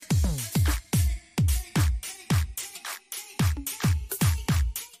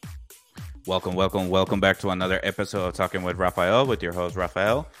Welcome back to another episode of Talking with Rafael, with your host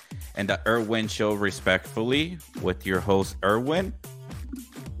Rafael, and the Erwin Show, respectfully, with your host Erwin.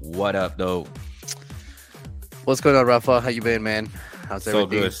 What up, though? What's going on, Rafa? How you been, man? How's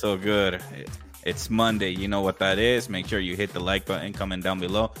everything? So good. It's Monday. You know what that is. Make sure you hit the like button, comment down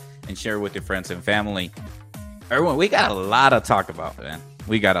below, and share with your friends and family. Erwin, we got a lot to talk about, man.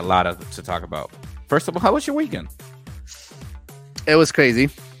 We got a lot to talk about. First of all, how was your weekend? It was crazy.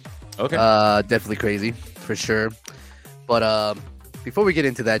 Okay. Definitely crazy, for sure. But before we get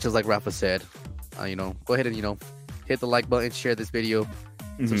into that, just like Rafa said, go ahead and, hit the like button, share this video,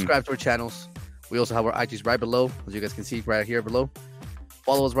 subscribe to our channels. We also have our IGs right below, as you guys can see right here below.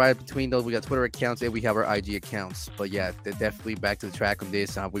 Follow us right between those. We got Twitter accounts and we have our IG accounts. But yeah, they're definitely back to the track on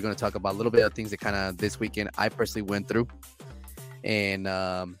this. We're going to talk about a little bit of things that kind of this weekend I personally went through. And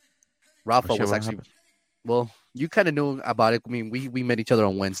Rafa was actually, well, you kind of knew about it. I mean, we met each other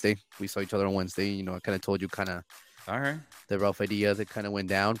on Wednesday. We saw each other on Wednesday. I kind of told you all right, the rough idea that kind of went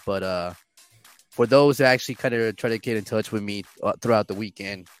down. But for those that actually kind of try to get in touch with me throughout the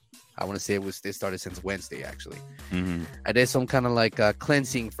weekend, I want to say it started since Wednesday, actually. I did some kind of like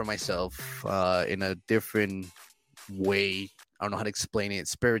cleansing for myself in a different way. I don't know how to explain it.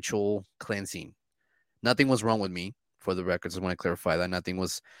 Spiritual cleansing. Nothing was wrong with me, for the record. I want to clarify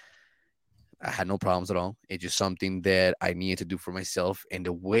that. I had no problems at all. It's just something that I needed to do for myself. And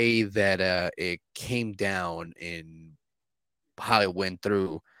the way that it came down and how it went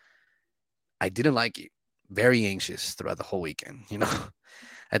through, I didn't like it. Very anxious throughout the whole weekend,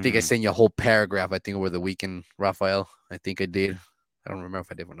 I think I sent you a whole paragraph, I think, over the weekend, Rafael. I think I did. I don't remember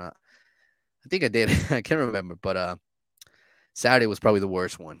if I did or not. I think I did. I can't remember. But Saturday was probably the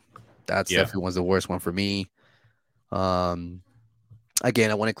worst one. Definitely was the worst one for me.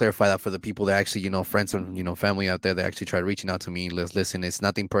 Again, I want to clarify that for the people that actually, friends and, family out there that actually tried reaching out to me. Listen, it's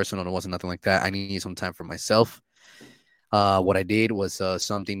nothing personal. It wasn't nothing like that. I needed some time for myself. What I did was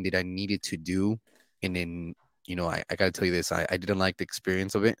something that I needed to do. And then, I got to tell you this. I didn't like the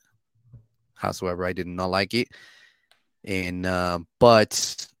experience of it. Howsoever, I did not like it. And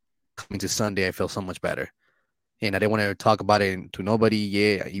but coming to Sunday, I feel so much better. And I didn't want to talk about it to nobody.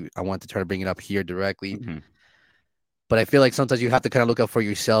 Yeah, I wanted to try to bring it up here directly. But I feel like sometimes you have to kind of look out for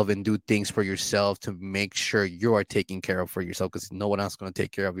yourself and do things for yourself to make sure you are taken care of for yourself, because no one else is going to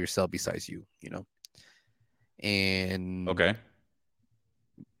take care of yourself besides you, And okay,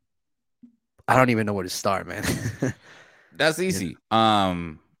 I don't even know where to start, man. that's easy.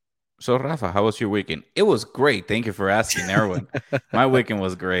 So Rafa, how was your weekend? It was great. Thank you for asking, Erwin. My weekend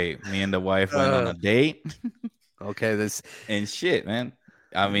was great. Me and the wife went on a date. Okay, and shit, man.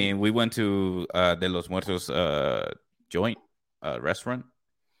 I mean, we went to De Los Muertos joint restaurant.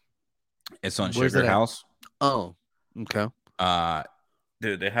 It's on Sugar House. Oh, okay.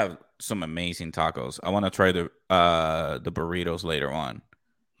 Dude, they have some amazing tacos. I want to try the burritos later on.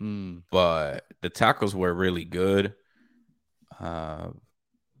 But the tacos were really good.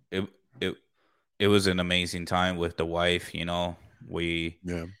 It was an amazing time with the wife.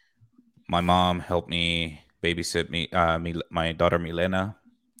 My mom helped me babysit my daughter Milena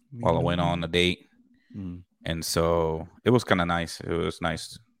while I went on a date. And so it was kind of nice. It was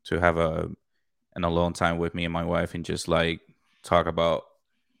nice to have an alone time with me and my wife and just like talk about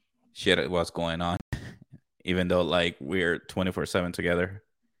shit what's going on, even though like we're 24/7 together.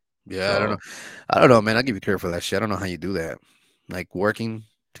 Yeah, so, I don't know, man. I'll give you credit for that shit. I don't know how you do that. Like working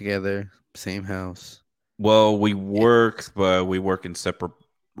together, same house. Well, we work, but we work in separate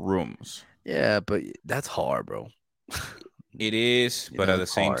rooms. Yeah, but that's hard, bro. It is, but at the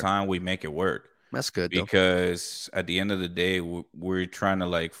same time, we make it work. That's good, because at the end of the day, we're trying to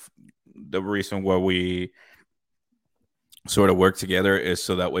like the reason why we sort of work together is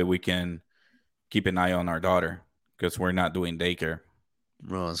so that way we can keep an eye on our daughter, because we're not doing daycare.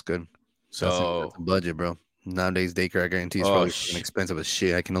 Bro, that's good. So that's a budget, bro. Nowadays, daycare, I guarantee, is probably expensive as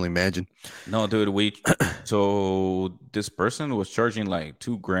shit. I can only imagine. No, dude, so this person was charging like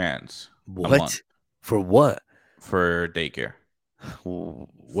 $2,000. What? A month. For what? For daycare.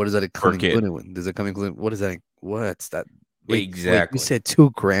 What is that come included with? Does it come included? What is that? What's that? Exactly. You said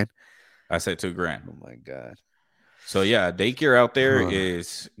 $2,000. I said $2,000. Oh my god. So yeah, daycare out there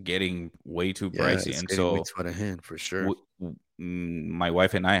is getting way too pricey, and so way too out of hand for sure. My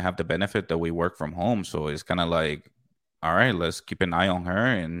wife and I have the benefit that we work from home, so it's kind of like, all right, let's keep an eye on her,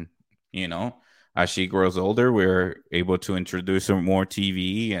 and as she grows older, we're able to introduce her more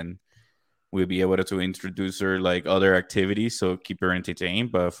TV, and we'll be able to introduce her like other activities, so keep her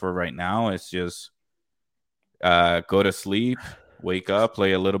entertained. But for right now, it's just go to sleep, wake up,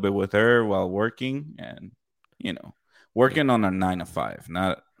 play a little bit with her while working, and working on a 9 to 5,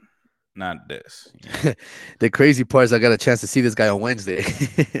 not not this. You know. The crazy part is I got a chance to see this guy on Wednesday.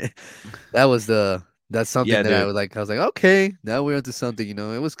 That was that's something Yeah, that I dude. was like, okay, now we're into something,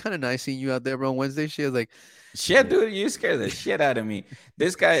 It was kind of nice seeing you out there, bro, on Wednesday. She was like, Shit, yeah, dude, you scared the shit out of me.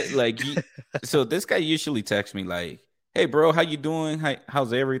 This guy, like, so this guy usually texts me like, "Hey, bro, how you doing?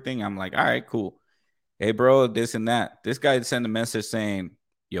 How's everything?" I'm like, "All right, cool." Hey, bro, this and that. This guy sent a message saying,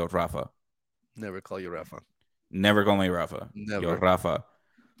 "Yo, Rafa, never call you Rafa. never call me Rafa. Yo, Never. Rafa,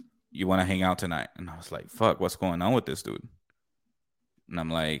 you want to hang out tonight?" And I was like, "Fuck, what's going on with this dude?" And I'm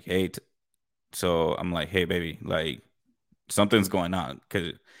like, "Hey," so I'm like, "Hey, baby, like, something's going on,"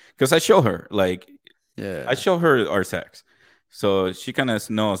 because I show her like I Yeah. show her our sex. So she kind of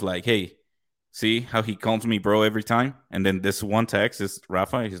knows, like, hey, see how he calls me bro every time? And then this one text is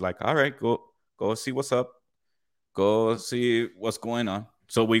Rafa. He's like, all right, go see what's up. Go see what's going on.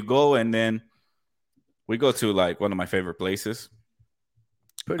 So we go and then we go to like one of my favorite places,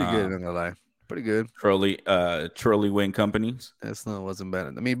 Pretty good, uh, I'm not gonna lie. Pretty good. Trolley Wing Companies. That's not wasn't bad.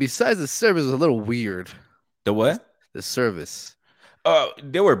 I mean, besides the service was a little weird. The The, what? the service. Oh,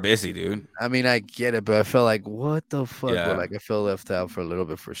 they were busy, dude. I mean, I get it, but I felt like, what the fuck? But Yeah. like, I felt left out for a little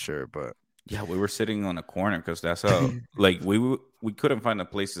bit for sure. But Yeah, we were sitting on a corner because that's how like we couldn't find a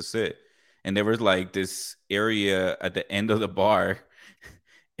place to sit, and there was like this area at the end of the bar,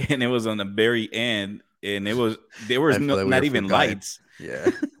 and it was on the very end, and there was I feel like we not were even forgotten. lights.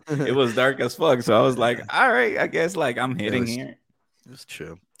 Yeah. It was dark as fuck. So I was like, Yeah, all right, I guess like I'm it hitting was here, it was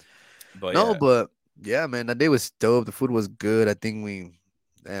true. but No, yeah, but yeah, man, that day was dope. The food was good. I think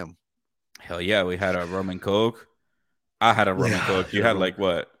damn. hell yeah, we had a rum and coke. I had a rum and Yeah, coke. You had like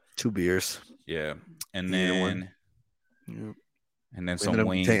what? 2 beers. Yeah, and Either one. then Yeah. We ended some up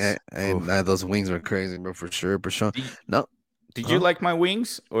taking, wings. and Oof. those wings were crazy, bro, for sure, for sure. Did, No, did you huh? like my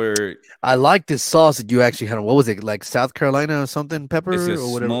wings or? I like this sauce that you actually had. What was it, like South Carolina or something, It's pepper a or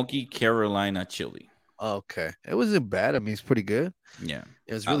whatever? smoky Carolina chili. Okay, it wasn't bad. I mean, it's pretty good. Yeah,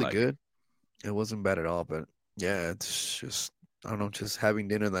 It was I really like it. good. It wasn't bad at all, but yeah, it's just I don't know, just having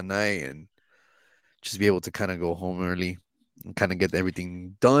dinner that night and just be able to kind of go home early and kind of get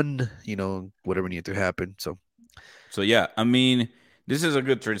everything done, whatever needed to happen. So So yeah, I mean, this is a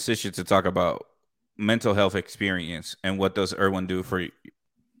good transition to talk about mental health experience and what does Erwin do for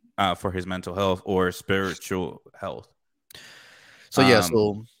his mental health or spiritual health. so yeah, Um,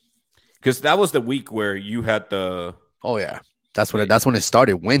 so because that was the week where you had the oh yeah, that's when like it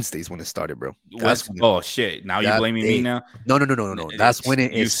started. Wednesdays when it started, bro. That's West. when Oh shit! Now you that blaming me day. now? No, no, no, no, no, no. That's when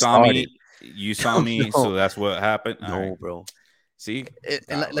it You saw started. me. You saw me. No, So that's what happened. All right. no, bro. See,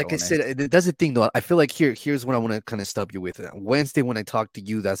 And like I cabrones. said, that's the thing though. I feel like here's what I want to kind of stop you with. Wednesday when I talked to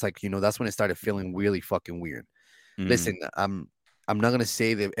you, that's like that's when it started feeling really fucking weird. Mm, Listen, I'm not gonna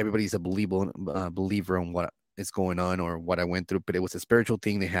say that everybody's a believer on what is going on or what I went through, but it was a spiritual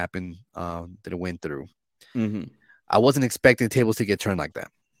thing that happened that I went through. mm-hmm. I wasn't expecting tables to get turned like that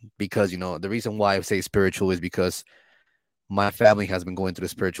because the reason why I say spiritual is because my family has been going through the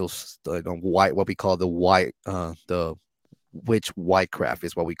spiritual white what we call the witch white craft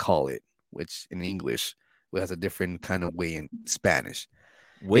is what we call it, which in English has a different kind of way in Spanish.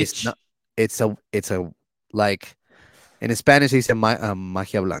 It's Which not. It's a like in Spanish they say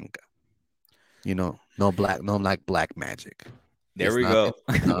magia blanca. No black, no like black magic. there It's we not. go.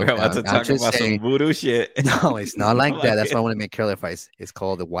 No, We're about to I'm talk just about some saying. voodoo shit. No, it's not like that. That's why I Like, want to make clarify. It's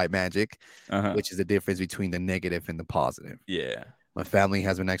called the white magic, uh-huh. which is the difference between the negative and the positive. Yeah. My family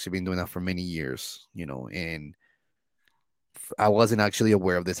has been actually been doing that for many years, and I wasn't actually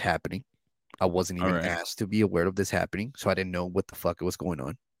aware of this happening. I wasn't All even right. asked to be aware of this happening, so I didn't know what the fuck it was going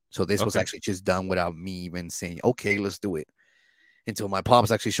on. So this was Okay. actually just done without me even saying, "Okay, let's do it." Until my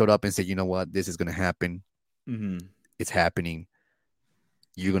pops actually showed up and said, "You know what? This is gonna happen. Mm-hmm. It's happening.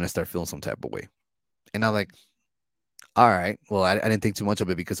 You're gonna start feeling some type of way." And I'm like, "All right." Well, I didn't think too much of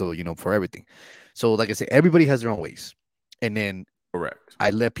it because of for everything. So like I said, everybody has their own ways, and then Correct.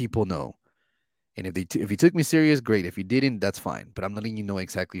 I let people know. And if he took me serious, great. If he didn't, that's fine. But I'm letting you know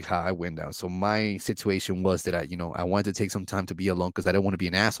exactly how I went down. So my situation was that I wanted to take some time to be alone because I didn't want to be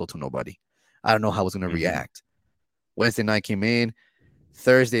an asshole to nobody. I don't know how I was gonna Mm-hmm. react. Wednesday night came in.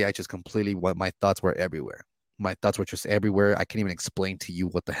 Thursday, I just completely what my thoughts were everywhere. My thoughts were just everywhere. I can't even explain to you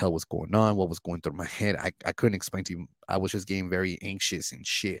what the hell was going on, what was going through my head. I couldn't explain to you. I was just getting very anxious and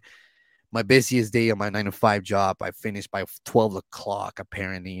shit. My busiest day on my 9 to 5 job, I finished by 12 o'clock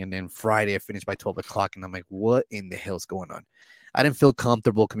apparently, and then Friday I finished by 12 o'clock, and I'm like, what in the hell's going on? I didn't feel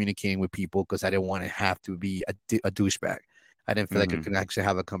comfortable communicating with people because I didn't want to have to be a douchebag. I didn't feel like I Mm-hmm. could actually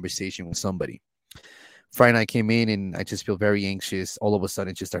have a conversation with somebody. Friday night came in and I just feel very anxious. All of a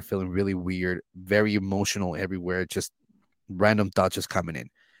sudden, just start feeling really weird, very emotional everywhere. Just random thoughts just coming in.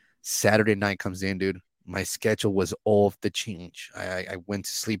 Saturday night comes in, dude. My schedule was off the change. I went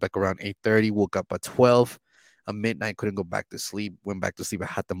to sleep like around 8:30, woke up at 12. At midnight, couldn't go back to sleep. Went back to sleep. I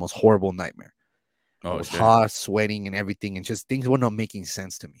had the most horrible nightmare. I Oh was shit. hot, sweating, and everything, and just things were not making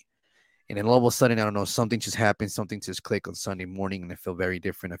sense to me. And then all of a sudden, I don't know, something just happened. Something just clicked on Sunday morning, and I feel very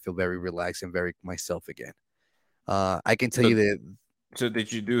different. I feel very relaxed and very myself again. I can tell So you that. so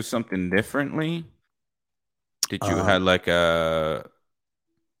did you do something differently? Did you Um, had like a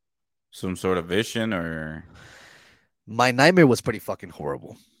some sort of vision or my nightmare was pretty fucking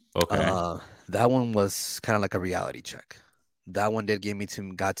horrible. okay. Uh, that one was kind of like a reality check. That one did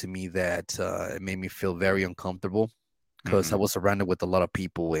got to me that it made me feel very uncomfortable because I Mm-hmm. was surrounded with a lot of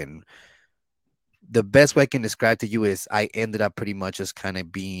people, and the best way I can describe to you is I ended up pretty much just kind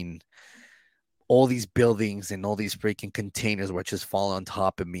of being all these buildings and all these freaking containers were just falling on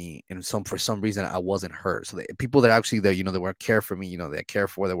top of me, and for some reason I wasn't hurt. So the people that actually that that were care for me, that care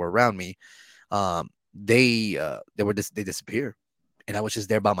for that were around me, they disappeared, and I was just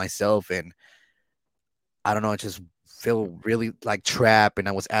there by myself, and I don't know, I just feel really like trapped, and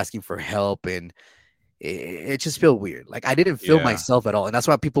I was asking for help, and it just felt weird. Like I didn't feel Yeah. myself at all, and that's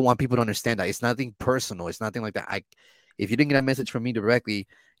why people want people to understand that it's nothing personal. It's nothing like that. If you didn't get a message from me directly,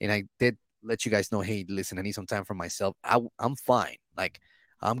 and I did let you guys know, hey, listen, I need some time for myself. I'm fine. Like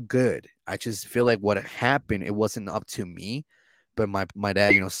I'm good. I just feel like what happened, it wasn't up to me, but my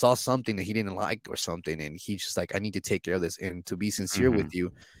dad, saw something that he didn't like or something, and he just like, I need to take care of this. And to be sincere with Mm-hmm.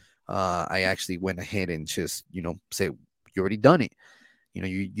 you, I actually went ahead and just say, you already done it.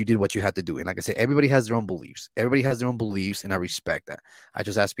 You did what you had to do. And like I said, everybody has their own beliefs. Everybody has their own beliefs, and I respect that. I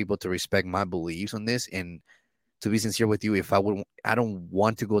just ask people to respect my beliefs on this. And to be sincere with you, I don't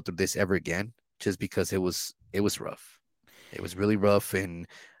want to go through this ever again, just because it was rough. It was really rough, and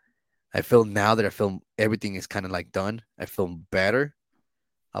I feel now that I feel everything is kind of like done. I feel better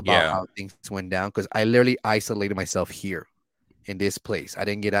about Yeah. how things went down because I literally isolated myself here in this place. I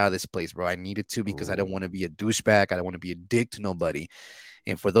didn't get out of this place, bro. I needed to because I don't Ooh. want to be a douchebag. I don't want to be a dick to nobody.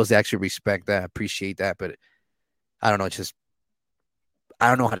 And for those that actually respect that, appreciate that. But I don't know. It's just, I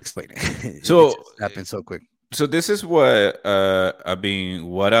don't know how to explain it. It So just happened so quick. so this is what I mean,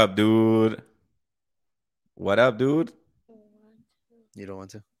 what up, dude? What up, dude? You don't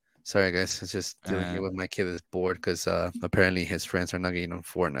want to? Sorry, guys. It's just dealing Uh here with my kid that's bored because apparently his friends are not getting on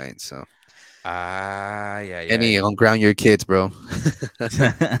Fortnite. So, yeah, yeah. any on ground your kids, bro.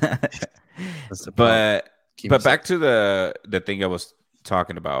 That's the problem. but Keep them back safe. to the thing I was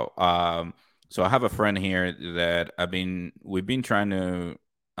talking about. So I have a friend here that we've been trying to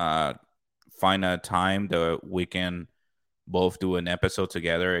uh find a time that we can both do an episode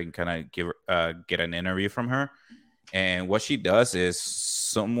together and kind of get an interview from her. And what she does is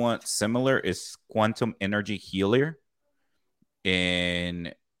somewhat similar. Is quantum energy healer,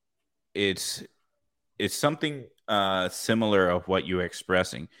 and it's it's something similar of what you're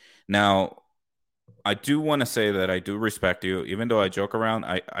expressing. Now, I do want to say that I do respect you, even though I joke around.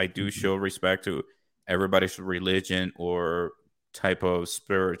 I do show respect to everybody's religion or type of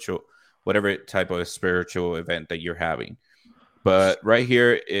spiritual, whatever type of spiritual event that you're having. But right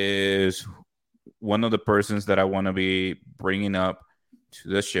here is one of the persons that I want to be bringing up to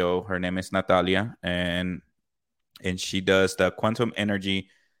the show. Her name is Natalia, and she does the quantum energy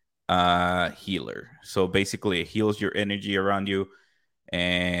healer. So basically, it heals your energy around you,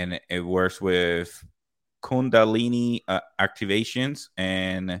 and it works with Kundalini activations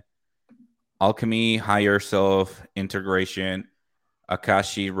and alchemy, higher self integration,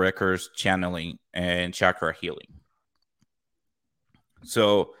 Akashi records channeling, and chakra healing.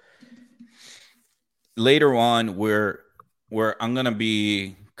 So later on, I'm gonna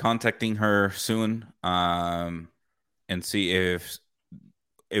be contacting her soon, and see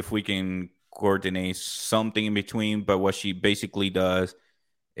if we can coordinate something in between. But what she basically does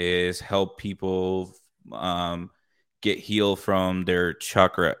is help people um, get healed from their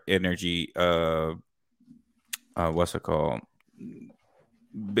chakra energy. What's it called?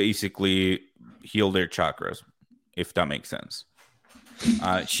 Basically, heal their chakras, if that makes sense.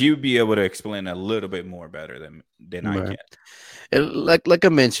 She would be able to explain a little bit more better than I Right. can. Like I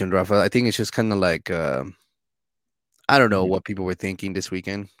mentioned, Rafa, I think it's just kind of like I don't know Mhm. what people were thinking this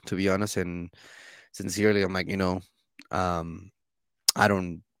weekend, to be honest. And sincerely, I'm like, um, I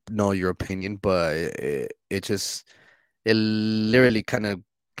don't know your opinion, but it just it literally kind of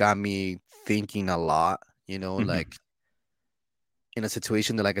got me thinking a lot. Mhm. Like in a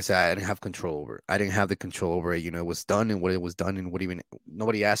situation that, like I said, I didn't have control over. I didn't have the control over it. It was done, and what it was done, and what even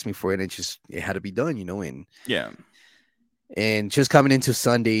nobody asked me for it. It had to be done. Yeah. And just coming into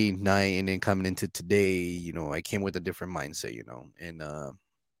Sunday night and then coming into today, I came with a different mindset, and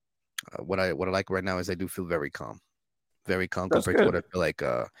what I like right now is I do feel very calm That's compared to good.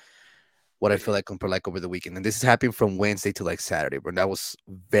 what I feel like compared like over the weekend. And this is happening from Wednesday to like Saturday, but that was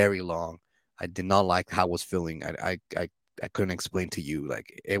very long. I did not like how I was feeling. I couldn't explain to you.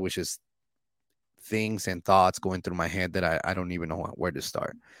 Like it was just things and thoughts going through my head that I don't even know where to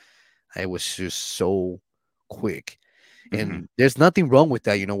start. It was just so quick. Hmm. And there's nothing wrong with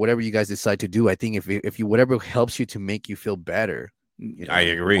that, whatever you guys decide to do. I think if you whatever helps you to make you feel better, I and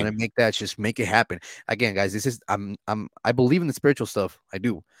you want agree. to make that, just make it happen. Again, guys, this is I believe in the spiritual stuff. I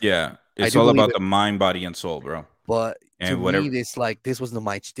do. Yeah, I it's do all believe about it. the mind, body, and soul, bro. But to And me, whatever. this like this wasn't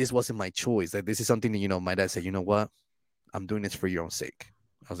my choice. Like this is something that my dad said, you know what? I'm doing this for your own sake.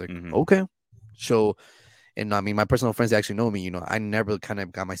 I was like, Hmm. okay. So, and I mean, my personal friends actually know me. I never kind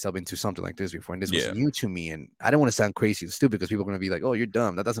of got myself into something like this before, and this was Yeah. new to me. And I don't want to sound crazy or stupid because people are gonna be like, "Oh, you're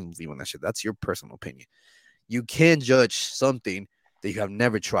dumb. That doesn't believe in that shit. That's your personal opinion. You can't judge something that you have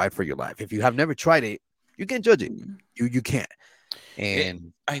never tried for your life. If you have never tried it, you can't judge it. You can't. It,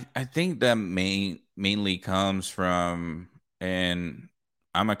 And I think that mainly comes from, and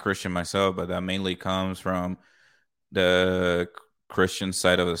I'm a Christian myself, but that mainly comes from the Christian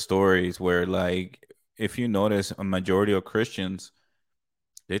side of the stories, where like if you notice, a majority of Christians,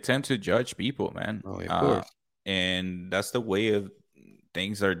 they tend to judge people, man. oh, of course, And that's the way of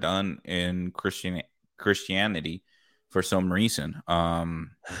things are done in Christianity for some reason.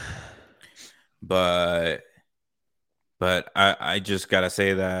 But I just gotta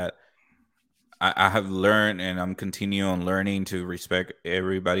say that I have learned, and I'm continuing on learning to respect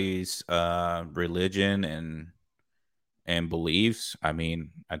everybody's religion and beliefs. I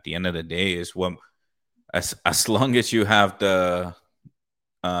mean, at the end of the day, is what, as long as you have the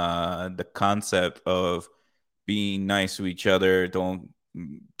concept of being nice to each other, don't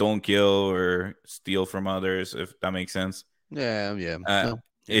kill or steal from others, if that makes sense. yeah, yeah, Uh, no,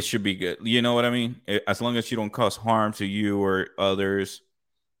 yeah, it should be good. You know what I mean? As long as you don't cause harm to you or others,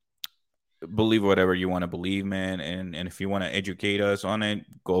 believe whatever you want to believe, man. And if you want to educate us on it,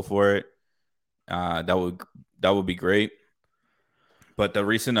 go for it. That would be great. But the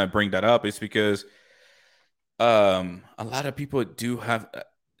reason I bring that up is because a lot of people do have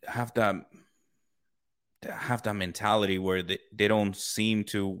that have that mentality where they don't seem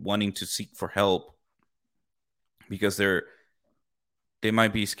to wanting to seek for help because they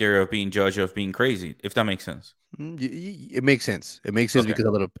might be scared of being judged of being crazy, if that makes sense. it makes sense. It makes sense Okay. because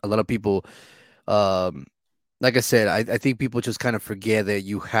a lot of people, um, like I said, I think people just kind of forget that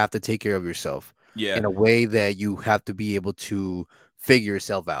you have to take care of yourself Yeah. in a way that you have to be able to figure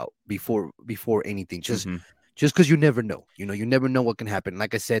yourself out before anything. Hmm. Just because you never know, you never know what can happen.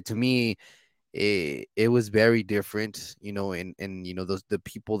 Like I said, to me, it was very different, and those the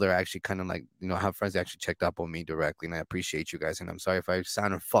people that are actually kind of like, I have friends that actually checked up on me directly, and I appreciate you guys. And I'm sorry if I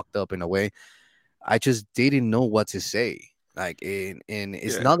sounded fucked up in a way. I just didn't know what to say. Like, and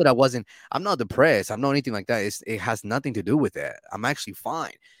it's Yeah. not that I'm not depressed. I'm not anything like that. It has nothing to do with that. I'm actually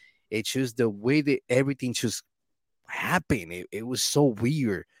fine. It's just the way that everything just happened. It was so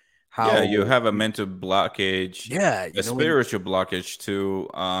weird Yeah, how, you have a mental blockage, yeah, a and spiritual blockage too,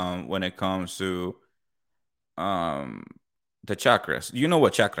 when it comes to um the chakras. You know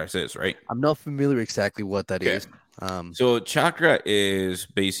what chakras is, right? I'm not familiar exactly what that Okay. is. Um, So chakra is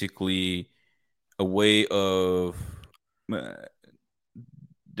basically a way of uh,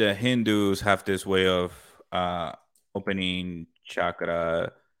 the Hindus have this way of opening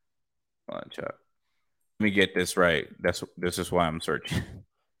chakra. Let me get this right. This is why I'm searching.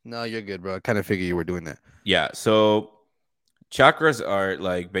 no, you're good, bro. I kind of figured you were doing that. Yeah, so chakras are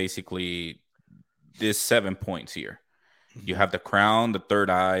like basically these 7 points here. You Mhm. have the crown, the third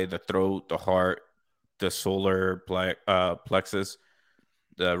eye, the throat, the heart, the solar plexus,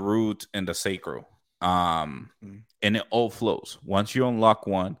 the root, and the sacral. Um, Mhm. and it all flows. Once you unlock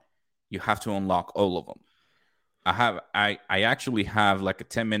one, you have to unlock all of them. I actually have like a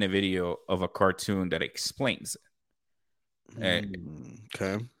 10-minute video of a cartoon that explains it.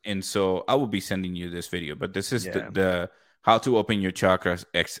 Okay. And so I will be sending you this video, but this is Yeah. the how to open your chakras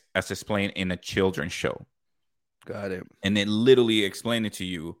as explained in a children's show. Got it. And it literally explained it to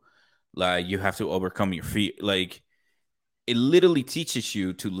you like you have to overcome your fear. Like it literally teaches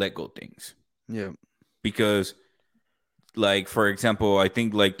you to let go things Yeah. because like for example, I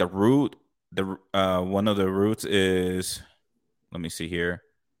think like the root, the one of the roots is, let me see here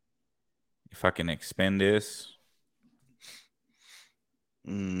if I can expand this. I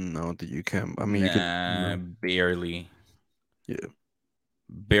don't think you can. I mean, you could. Nah, No. barely. Yeah.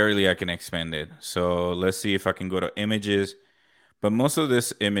 Barely I can expand it. So let's see if I can go to images. But most of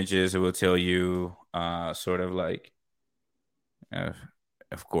this images, it will tell you sort of like uh,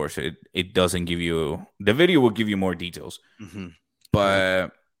 of course, it doesn't give you the video will give you more details,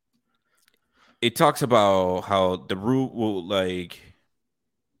 but it talks about how the root will like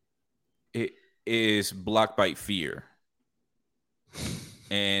it is blocked by fear,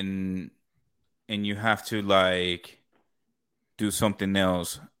 and you have to like do something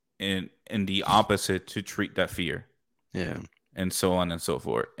else in the opposite to treat that fear. Yeah. And so on and so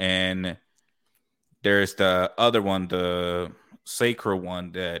forth. And there's the other one, the sacral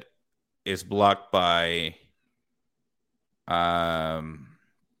one, that is blocked by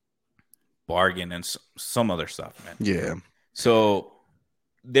bargain and some other stuff, man. Yeah. So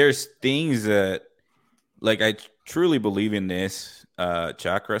there's things that like I truly believe in this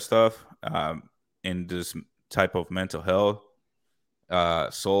chakra stuff, in this type of mental health,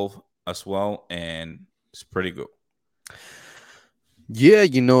 soul as well, and it's pretty good. Yeah,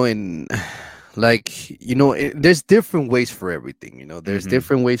 and like there's different ways for everything. There's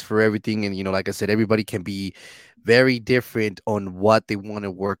different ways for everything, and like I said, everybody can be very different on what they want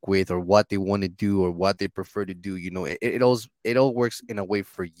to work with or what they want to do or what they prefer to do. It all works in a way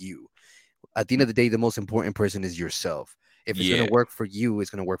for you. At the end of the day, the most important person is yourself. If it's going to work for you, it's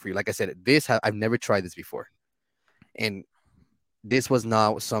going to work for you. Like I said, I've never tried this before, and this was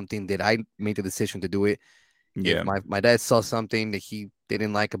not something that I made the decision to do it. Yeah, my dad saw something that he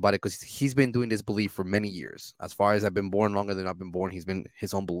didn't like about it because he's been doing this belief for many years. As far as I've been born, longer than I've been born, he's been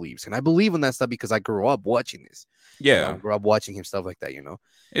his own beliefs, and I believe in that stuff because I grew up watching this. Yeah, I grew up watching him stuff like that.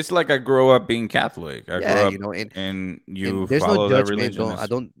 It's like I grew up being Catholic. I grew up, and you there's follow no that judgment.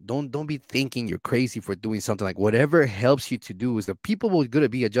 religion. Don't be thinking you're crazy for doing something. Like whatever helps you to do is the people will gonna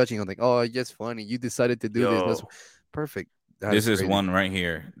be a judging on like, oh, it's just funny. You decided to do this. That's perfect. This is one right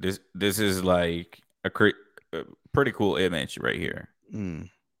here. This is like a pretty cool image right here.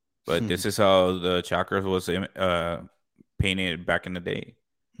 But this is how the chakras was painted back in the day.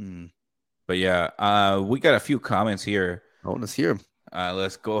 But yeah, we got a few comments here. Oh, let's hear them.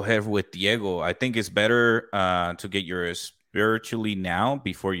 Let's go ahead with Diego. I think it's better to get yours spiritually now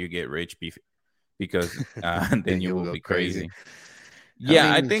before you get rich, because then you will be crazy.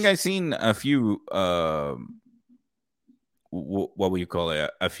 Yeah, I think I've seen a few. What would you call it?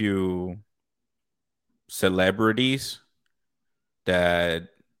 A few celebrities that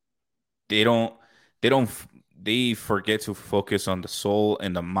they forget to focus on the soul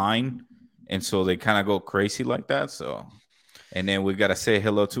and the mind, and so they kind of go crazy like that. So, and then we gotta say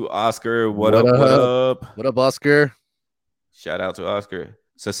hello to Oscar. What up? What up, Oscar? Shout out to Oscar.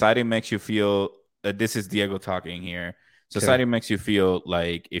 Society makes you feel this is Diego talking here. Society makes you feel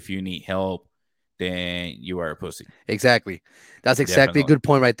like if you need help, then you are a pussy. Exactly. That's exactly a good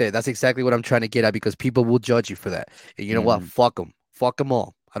point right there. That's exactly what I'm trying to get at, because people will judge you for that. And you know what? Fuck them. Fuck them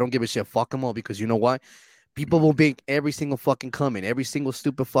all. I don't give a shit. Fuck them all, because you know what? People will make every single fucking comment, every single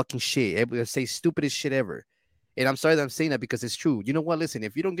stupid fucking shit. Everybody say stupidest shit ever. And I'm sorry that I'm saying that because it's true. You know what? Listen,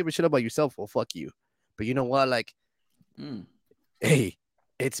 if you don't give a shit about yourself, well, fuck you. But you know what? Like, hey,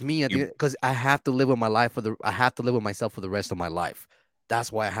 it's me because I have to live with my life I have to live with myself for the rest of my life. That's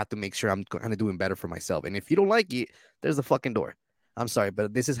why I have to make sure I'm kind of doing better for myself. And if you don't like it, there's the fucking door. I'm sorry,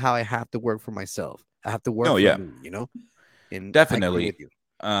 but this is how I have to work for myself. I have to work for me, And definitely.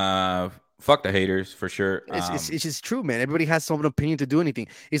 Fuck the haters for sure. It's just true, man. Everybody has some opinion to do anything.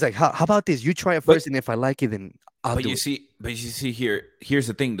 He's like, how about this? You try it first, and if I like it, then I'll do it. But you see here's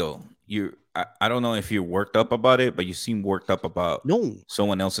the thing though. I don't know if you're worked up about it, but you seem worked up about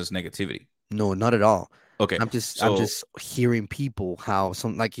someone else's negativity. No, not at all. Okay. I'm just hearing people how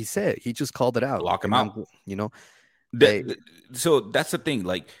like he said, he just called it out. Lock him out. So that's the thing.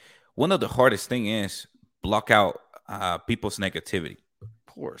 Like, one of the hardest thing is block out people's negativity. Of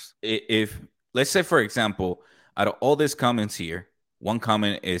course. If let's say, for example, out of all these comments here, one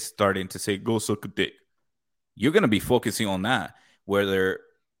comment is starting to say, go suck a dick. You're going to be focusing on that.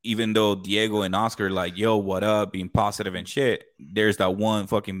 Even though Diego and Oscar like, yo, what up, being positive and shit, there's that one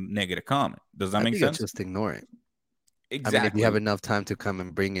fucking negative comment. Does that make sense? Just ignore it. Exactly. I mean, if you have enough time to come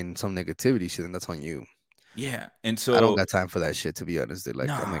and bring in some negativity shit, then that's on you. Yeah, and so I don't got time for that shit, to be honest. Dude.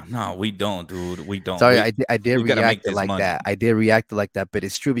 No, we don't, dude. We don't. Sorry, I did react like that. I did react like that, but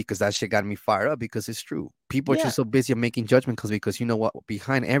it's true because that shit got me fired up because it's true. People are just so busy making judgment because you know what?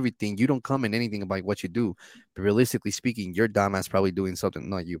 Behind everything, you don't comment anything about what you do. But realistically speaking, your dumbass probably doing something.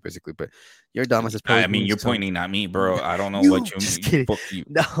 Not you, basically, but your dumbass is probably. I mean, you're pointing at me, bro. I don't know what you mean. Kidding. Fuck you.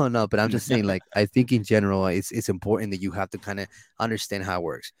 No, but I'm just saying, like, I think in general, it's important that you have to kind of understand how it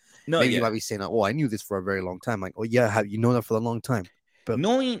works. Maybe you might be saying, "Oh, I knew this for a very long time." Like, "Oh yeah, have you known that for a long time?" But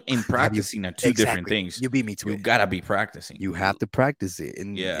Knowing and have you practicing are two different exactly? things. You beat me to You it. gotta be practicing. You have to practice it,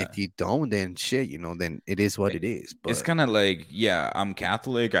 and Yeah. if you don't, then shit, then it is what I- it is. It's But kind of like, yeah, I'm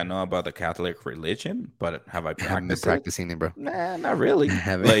Catholic. I know about the Catholic religion, but have I I haven't been practiced it? practicing it, bro. Nah, not I really.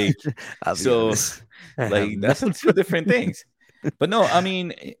 haven't. Like, I'll be so, honest. I like, haven't that's been. a two different things. But no, I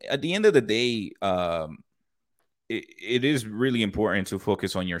mean, at the end of the day, it is really important to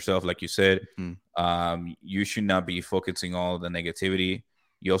focus on yourself, like you said. Mhm. You should not be focusing all the negativity.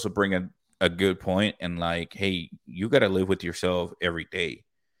 You also bring a good point, and like, hey, you got to live with yourself every day.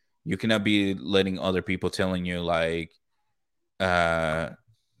 You cannot be letting other people telling you like, uh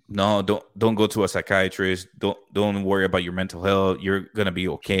no, don't go to a psychiatrist, don't worry about your mental health, you're gonna be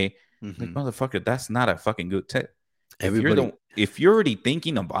okay. Like, Mhm. motherfucker, that's not a fucking good tip. Everybody. If you're already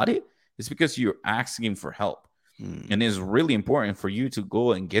thinking about it, it's because you're asking for help, Mm. and it's really important for you to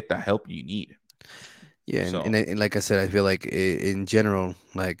go and get the help you need. Yeah, So and like I said, I feel like in general,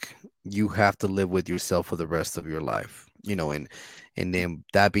 like you have to live with yourself for the rest of your life, and then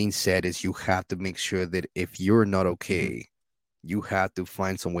that being said, is you have to make sure that if you're not mhm. okay, you have to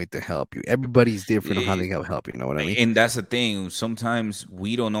find some way to help you. Everybody's different on how Eh, they help. You know what I mean? and that's the thing, sometimes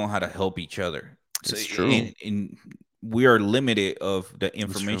we don't know how to help each other. So It's true. and we are limited of the It's true.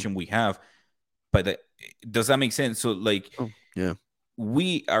 information we have. But does that make sense? So like, Oh, yeah.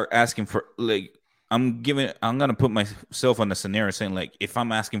 we are asking for, like, I'm gonna put myself on the scenario saying, like, if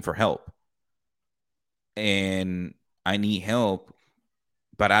I'm asking for help and I need help,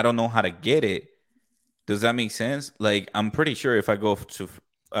 but I don't know how to get it, does that make sense? Like, I'm pretty sure if I go to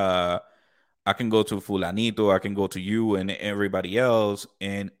uh I can go to Fulanito, I can go to you and everybody else,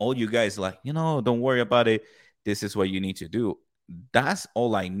 and all you guys like, don't worry about it. This is what you need to do. That's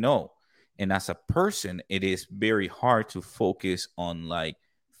all I know. And as a person, it is very hard to focus on like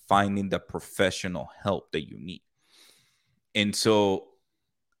finding the professional help that you need. And so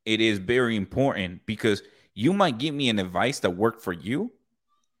it is very important because you might give me an advice that worked for you,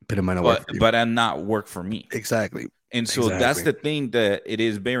 But it might not work but for you. but I'm not work for me. Exactly. And so that's Exactly. the thing, that it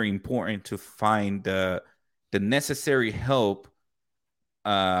is very important to find the necessary help,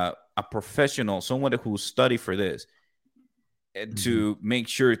 a professional, someone who studied for this, Mhm. to make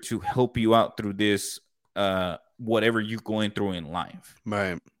sure to help you out through this, whatever you're going through in life.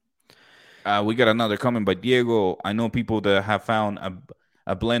 Right. We got another comment by Diego. I know people that have found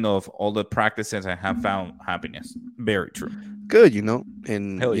a blend of all the practices and have found happiness. Very true. Good,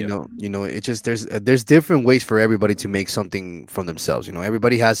 and Hell yeah. it just there's different ways for everybody to make something from themselves.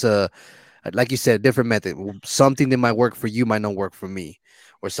 Everybody has like you said, a different method. Something that might work for you might not work for me,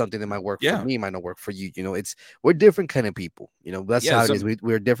 or something that might work for Yeah. me might not work for you. We're different kind of people. That's Yeah. how it is. Some.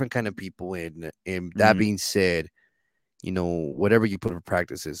 We're different kind of people. And that Mhm. being said, whatever you put for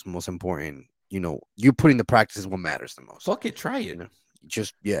practice is most important. You putting the practice is what matters the most. Fuck it. Try You it. know,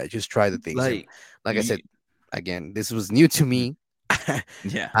 just try the things. And Like, like I you, said, again, this was new to mhm. me.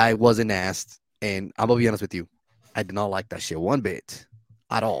 Yeah. I wasn't asked, and I'm gonna be honest with you, I did not like that shit one bit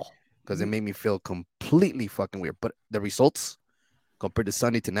at all because it made me feel completely fucking weird. But the results compared to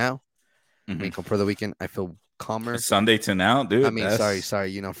Sunday to now, I mean, Mhm. compared to the weekend, I feel calmer. Sunday to now, I dude. mean, sorry,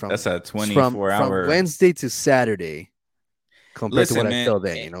 That's a from 24 hour. Wednesday to Saturday compared to what Listen, I man, felt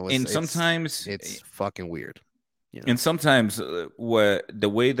then. and sometimes, It's fucking weird. what the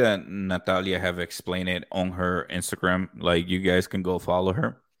way that Natalia have explained it on her Instagram, like, you guys can go follow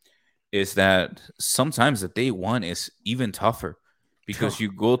her, is that sometimes the day one is even tougher because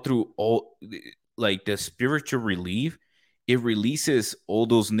you go through all, like, the spiritual relief. It releases all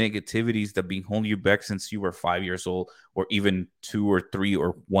those negativities that been holding you back since you were 5 years old, or even 2 or 3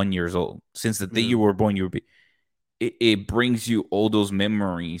 or 1 years old. Since the day Yeah. you were born, it brings you all those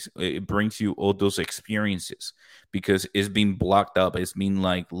memories. It brings you all those experiences because it's been blocked up. It's been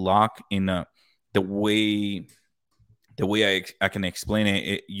like locked in the way the way I can explain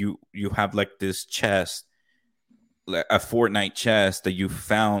it, you have like this chest, like a Fortnite chest that you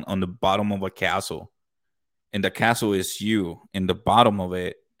found on the bottom of a castle, and the castle is you. In the bottom of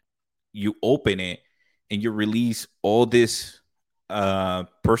it, you open it, and you release all this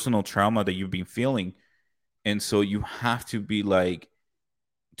personal trauma that you've been feeling, and so you have to be like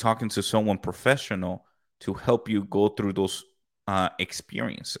talking to someone professional to help you go through those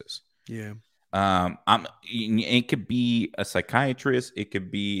experiences. Yeah. I'm It could be a psychiatrist, it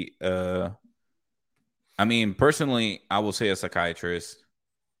could be I mean, personally, I will say a psychiatrist.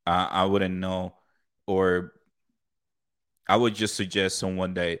 I wouldn't know, or I would just suggest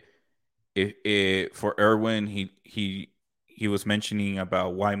someone that, if for Erwin, he was mentioning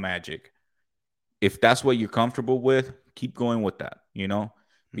about why magic. If that's what you're comfortable with, keep going with that, Hmm.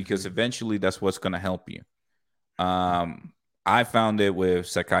 because eventually that's what's gonna help you. I found it with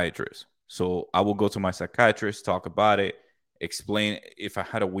psychiatrists. So I will go to my psychiatrist, talk about it, explain if I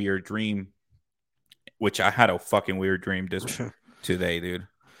had a weird dream, which I had a fucking weird dream this today, dude.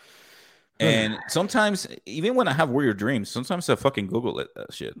 And sometimes, even when I have weird dreams, sometimes I fucking Google it,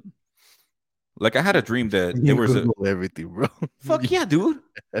 shit. Like I had a dream that there You was a Google everything, bro. fuck yeah, dude.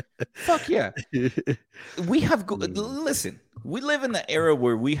 Fuck yeah. We have listen. We live in the era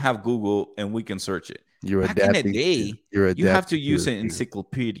where we have Google and we can search it. You're Back in the adapting. day, You're you have to adapting use to an it.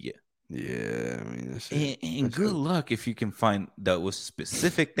 encyclopedia. Yeah, I mean, And good luck if you can find that was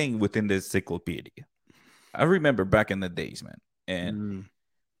specific thing within the encyclopedia. I remember back in the days, man.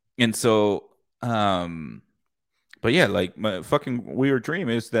 And so but yeah, like my fucking weird dream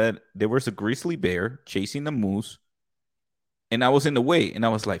is that there was a grizzly bear chasing the moose and I was in the way and I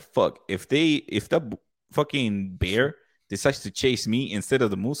was like, fuck, if the fucking bear decides to chase me instead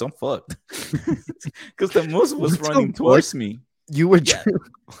of the moose, I'm fucked. Because the moose was running towards me. You were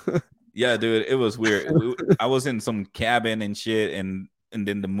yeah, dude, it was weird. I was in some cabin and shit, and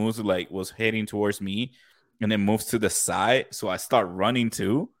then the moose like was heading towards me, and then moves to the side. So I start running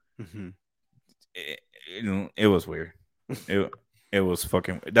too. It was weird. It was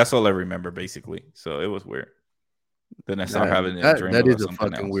fucking. That's all I remember basically. So it was weird. Then I started having a dream. That is a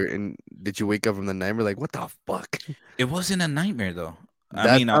fucking weird. And did you wake up from the nightmare like, what the fuck? It wasn't a nightmare though.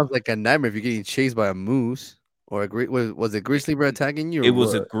 That sounds like a nightmare if you're getting chased by a moose. Or was it grizzly bear attacking you? It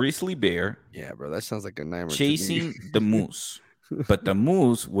was a grizzly bear. Yeah, bro, that sounds like a nightmare. Chasing the moose, but the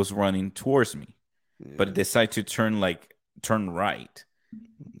moose was running towards me, but it decided to turn right,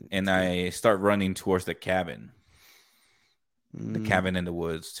 and I start running towards the cabin. The cabin in the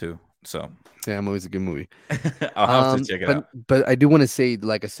woods too. So yeah, that movie's a good movie. I'll have to check it out. But I do want to say,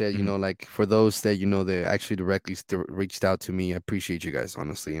 like I said, you know, like for those that they actually directly reached out to me, I appreciate you guys,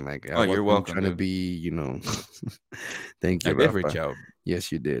 honestly. And like, you're welcome. Trying to be, thank you. I did reach out.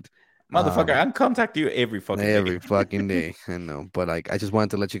 Yes, you did, motherfucker. I contact you every fucking day. I know, but like, I just wanted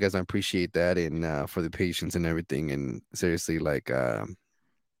to let you guys know I appreciate that and for the patience and everything. And seriously, like,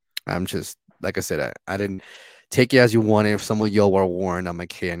 I'm just like I said, I didn't. Take it as you want it. If some of y'all were warned, I'm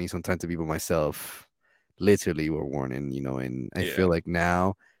like, hey, I need some time to be by myself. Literally, we're warning, and I feel like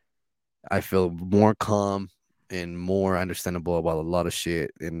now I feel more calm and more understandable about a lot of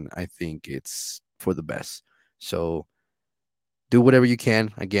shit. And I think it's for the best. So do whatever you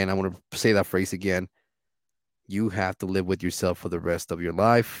can. Again, I want to say that phrase again. You have to live with yourself for the rest of your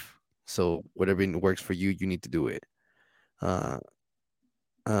life. So whatever works for you, you need to do it.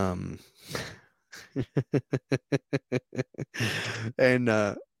 And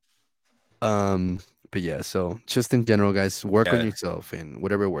but yeah, so just in general, guys, work on yourself and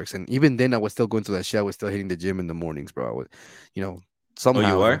whatever works. And even then, I was still going to that shit. I was still hitting the gym in the mornings, bro. I was, somehow. Oh,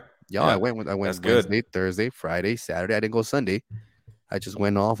 you are? Yeah, I went Wednesday, Thursday, Friday, Saturday. I didn't go Sunday. I just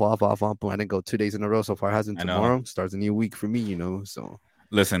went off. I didn't go 2 days in a row so far. Hasn't tomorrow starts a new week for me, So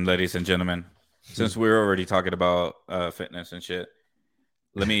listen, ladies and gentlemen, since we're already talking about fitness and shit,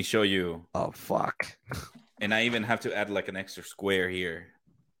 let me show you. Oh, fuck. And I even have to add like an extra square here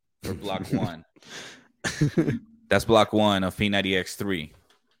for block 1. That's block 1 of P90X3.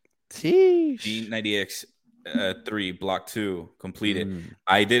 P90X3, block 2 completed.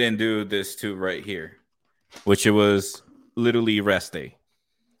 I didn't do this 2 right here, which it was literally rest day.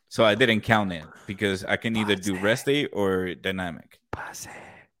 So I didn't count it because I can either do rest day or dynamic.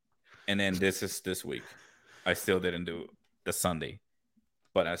 And then this is this week. I still didn't do the Sunday,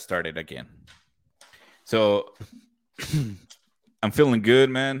 but I started again. So I'm feeling good,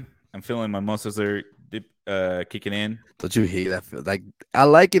 man. I'm feeling my muscles are kicking in. Don't you hate that feel? Like, I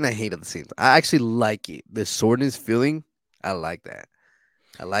like it and I hate it at the same time. I actually like it. The soreness feeling, I like that.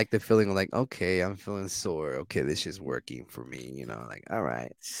 I like the feeling of like, okay, I'm feeling sore. Okay, this is working for me, like, all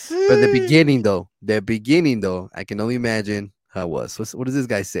right. But the beginning though, I can only imagine how it was. What does this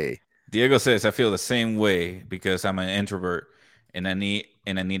guy say? Diego says, I feel the same way because I'm an introvert and I need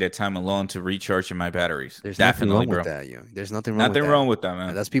a time alone to recharge my batteries. There's definitely, nothing wrong bro. with that, There's nothing wrong with that,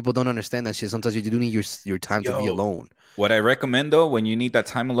 man. That's people don't understand that shit. Sometimes you do need your time to be alone. What I recommend though, when you need that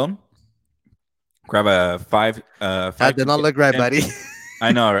time alone, grab a 5. That did not look right, buddy.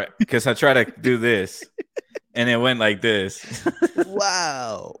 I know, right? Because I try to do this, and it went like this.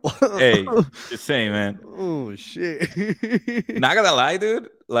 Wow. Hey, just saying, man. Oh shit. Not gonna lie, dude.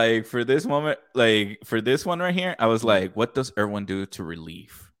 Like for this moment, like for this one right here, I was like, "What does Erwin do to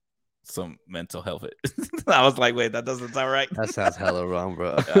relieve some mental health?" I was like, "Wait, that doesn't sound right." That sounds hella wrong,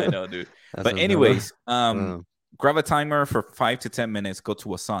 bro. I know, dude. But anyways, grab a timer for 5 to 10 minutes. Go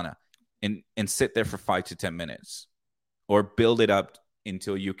to a sauna and sit there for 5 to 10 minutes, or build it up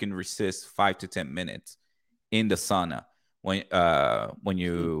until you can resist 5 to 10 minutes in the sauna. when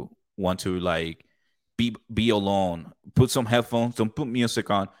you want to like be alone. Put some headphones. Don't put music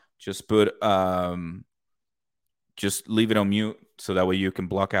on. Just just leave it on mute so that way you can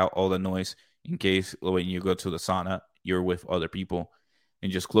block out all the noise in case when you go to the sauna you're with other people,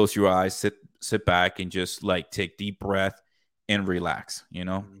 and just close your eyes, sit back, and just like take deep breath and relax.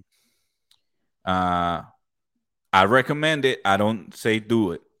 I recommend it. I don't say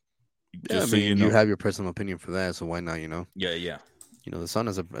do it. Yeah, I mean, you have your personal opinion for that, so why not? Yeah. The sun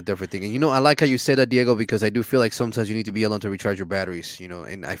is a different thing. And I like how you said that, Diego, because I do feel like sometimes you need to be alone to recharge your batteries.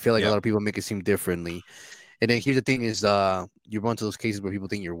 And I feel like a lot of people make it seem differently. And then here's the thing: is you run to those cases where people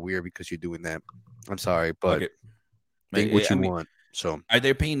think you're weird because you're doing that. I'm sorry, but think what you want. So, are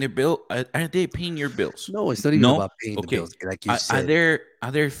they paying their bill? Are they paying your bills? No, it's not even about paying the bills. Like you said,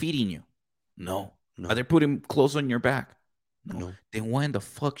 are they feeding you? No. Are they putting clothes on your back? No. Then why in the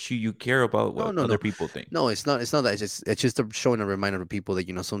fuck should you care about what other people think? No, it's not. It's not that. It's just showing a reminder to people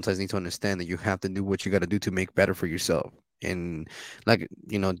that sometimes need to understand that you have to do what you got to do to make better for yourself, and like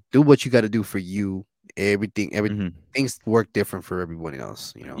do what you got to do for you. Things work different for everybody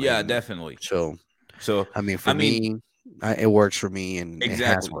else. Yeah, definitely. So I mean, for me, it works for me, and it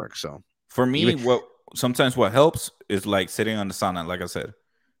has worked. So for me, sometimes what helps is like sitting on the sauna. Like I said,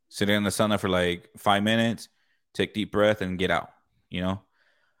 sitting in the sauna for like 5 minutes. Take deep breath and get out. Diego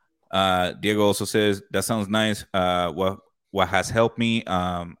also says that sounds nice. What has helped me?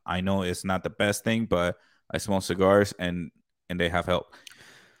 I know it's not the best thing, but I smoke cigars and they have helped.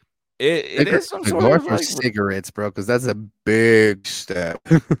 It is some sort of like cigarettes, bro, because that's a big step.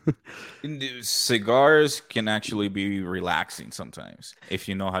 Cigars can actually be relaxing sometimes if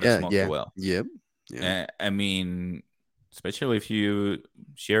you know how to smoke well. Yep. I mean, especially if you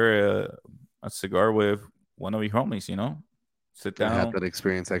share a cigar with one of your homies, sit down. I had that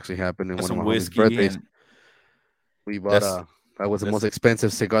experience actually happen in one of my homies' birthdays. We bought that was the most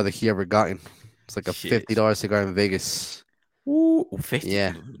expensive cigar that he ever gotten. It's like a $50 cigar in Vegas. Ooh, 50.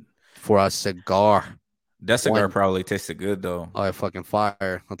 Yeah, for a cigar. That cigar probably tasted good though. Oh, fucking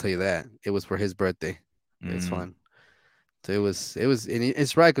fire! I'll tell you that. It was for his birthday. It's fun. So it was, and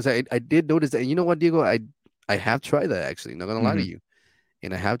it's right because I did notice that. And you know what, Diego? I have tried that actually. Not gonna lie to you,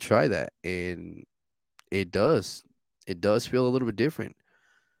 and I have tried that, and it does feel a little bit different.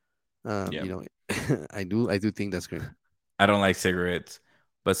 I do think that's great. I don't like cigarettes,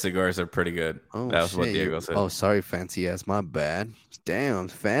 but cigars are pretty good. Oh, that was what Diego said. Oh, sorry, fancy ass. My bad. Damn,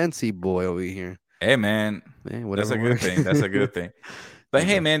 fancy boy over here. Hey, man. That's a good thing. That's a good thing. But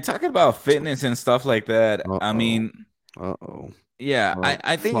hey, man, talking about fitness and stuff like that. I mean, yeah,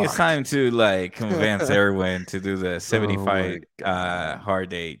 I think it's time to like convince everyone to do the 75 hard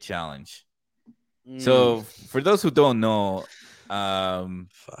day challenge. So for those who don't know,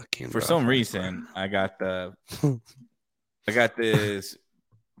 for some reason I got this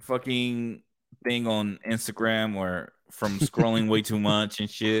fucking thing on Instagram or from scrolling way too much and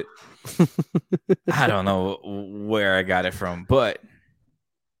shit. I don't know where I got it from, but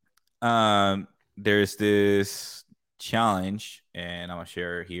there's this challenge, and I'm gonna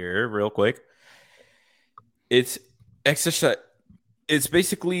share here real quick. It's exercise. It's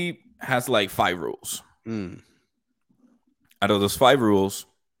basically has like 5 rules. Out of those 5 rules,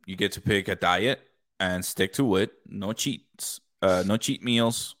 you get to pick a diet and stick to it. No cheats, no cheat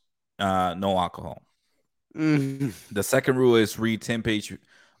meals, no alcohol. The second rule is read 10 pages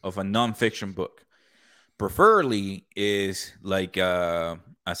of a nonfiction book. Preferably is like a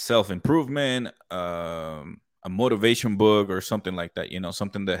self-improvement, a motivation book or something like that,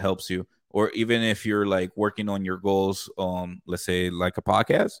 something that helps you. Or even if you're like working on your goals, let's say like a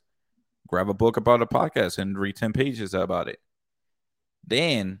podcast, grab a book about a podcast and read 10 pages about it.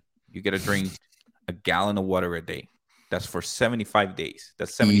 Then you get to drink a gallon of water a day. That's for 75 days.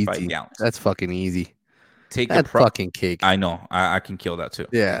 That's 75 gallons. That's fucking easy. Take a fucking cake. I know. I can kill that too.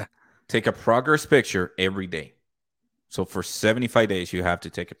 Yeah. Take a progress picture every day. So for 75 days, you have to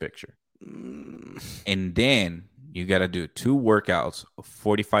take a picture. And then you got to do 2 workouts of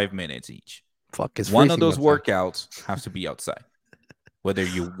 45 minutes each. One of those workouts has to be outside. Whether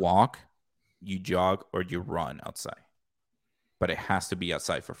you walk, you jog, or you run outside. But it has to be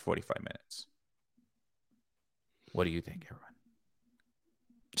outside for 45 minutes. What do you think, everyone?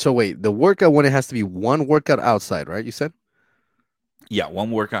 So wait, the workout one, it has to be one workout outside, right? You said? Yeah, one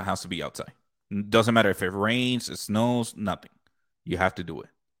workout has to be outside. Doesn't matter if it rains, it snows, nothing. You have to do it.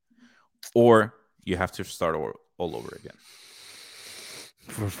 Or you have to start all over again.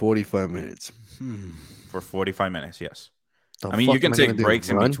 For 45 minutes. For 45 minutes, yes. I mean, you can take breaks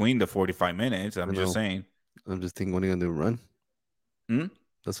in between the 45 minutes. I'm just saying. I'm just thinking, what are you going to do? Run?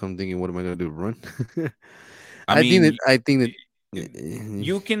 That's what I'm thinking. What am I going to do? Run? I mean, I think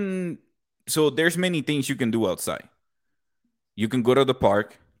you can. So there's many things you can do outside. You can go to the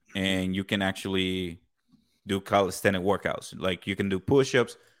park and you can actually do calisthenic workouts. Like you can do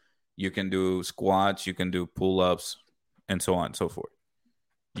push-ups, you can do squats, you can do pull-ups, and so on and so forth.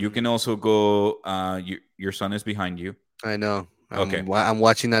 You can also go. Your son is behind you. I know. Okay. I'm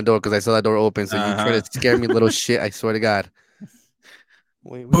watching that door because I saw that door open. So you try to scare me, little shit. I swear to God.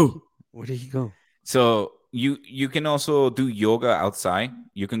 Wait, where did he go? So you can also do yoga outside.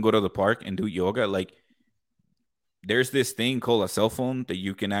 You can go to the park and do yoga. Like there's this thing called a cell phone that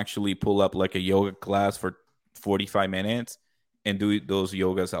you can actually pull up like a yoga class for 45 minutes and do those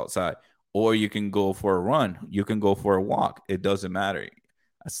yogas outside. Or you can go for a run. You can go for a walk. It doesn't matter.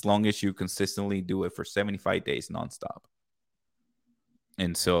 As long as you consistently do it for 75 days nonstop.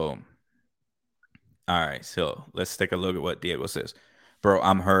 And so, all right. So let's take a look at what Diego says. Bro,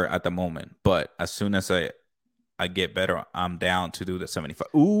 I'm hurt at the moment. But as soon as I get better, I'm down to do the 75.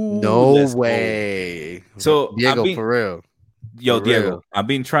 Ooh, No let's way. go. So Diego, for real. Yo, For Diego, real. I've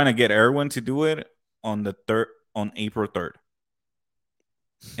been trying to get everyone to do it on the third on April 3rd.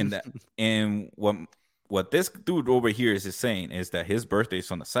 And that and what this dude over here is saying is that his birthday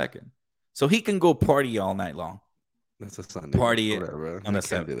is on the 2nd. So he can go party all night long. That's a Sunday. Party on the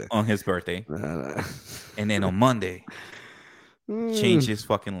 7th on his birthday. And then on Monday, change his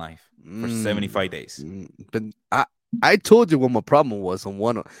fucking life for 75 days. But I told you what my problem was on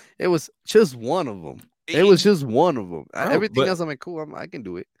one. It was just one of them. It was just one of them. Bro, everything else, I'm like, cool. I can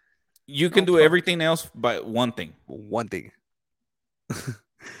do it. You can do everything else but one thing. One thing.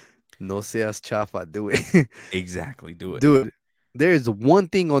 No seas chafa. Do it. Exactly. Do it. Dude, there is one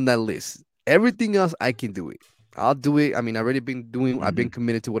thing on that list. Everything else, I can do it. I'll do it. I mean, I've already been doing, I've been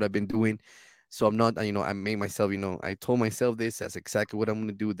committed to what I've been doing. So I'm not, I made myself, I told myself this. That's exactly what I'm going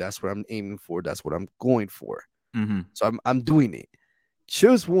to do. That's what I'm aiming for. That's what I'm going for. So I'm doing it.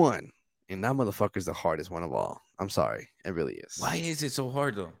 Choose one. And that motherfucker's the hardest one of all. I'm sorry. It really is. Why is it so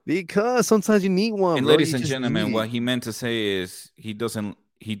hard, though? Because sometimes you need one. And bro. ladies and gentlemen, what he meant to say is he doesn't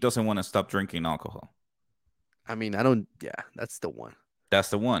want to stop drinking alcohol. I mean, that's the one. That's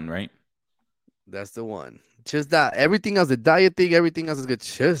the one, right? That's the one. Just that. Everything else, the diet thing, everything else is good.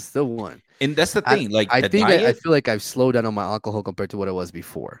 Just the one. And that's the thing. I feel like I've slowed down on my alcohol compared to what it was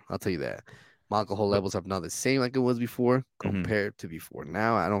before. I'll tell you that. My alcohol levels are not the same like it was before compared to before.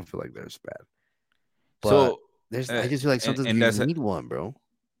 Now I don't feel like they're as bad. But so I just feel like sometimes you need one, bro.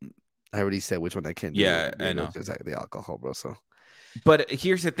 I already said which one I can do. Yeah, I know. Just like the alcohol, bro. So, but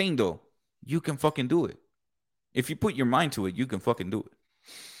here's the thing, though. You can fucking do it. If you put your mind to it, you can fucking do it.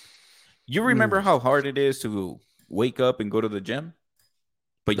 You remember how hard it is to wake up and go to the gym?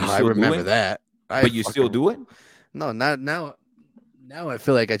 But you still remember that. But you still do it? No, not now. Now I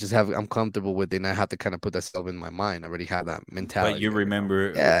feel like I'm comfortable with it, and I have to kind of put that stuff in my mind. I already have that mentality. But you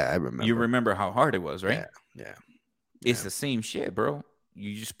remember? Yeah, I remember. You remember how hard it was, right? Yeah. It's the same shit, bro.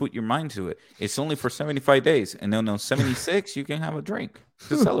 You just put your mind to it. It's only for 75 days, and then on 76, you can have a drink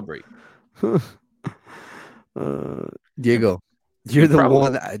to celebrate. Diego, you're the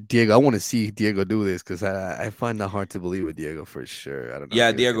one. Diego, I want to see Diego do this because I find that hard to believe with Diego for sure. I don't know.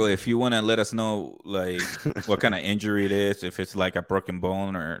 Yeah, Diego, if you want to let us know like what kind of injury it is, if it's like a broken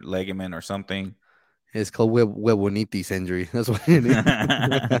bone or ligament or something. It's called huevonitis injury. That's what it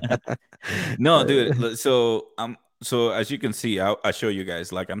is. No, dude. So as you can see, I'll show you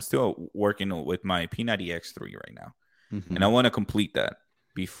guys. Like I'm still working with my P90 X3 right now, and I want to complete that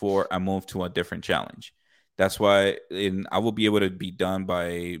before I move to a different challenge. That's why I will be able to be done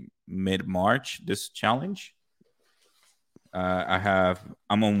by mid-March, this challenge. I'm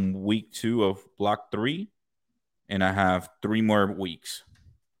on week 2 of block 3, and I have 3 more weeks.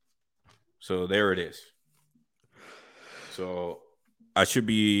 So there it is. So I should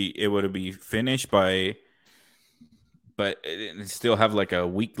be able to be finished by, but it still have like a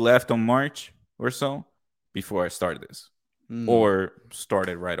week left on March or so before I start this or start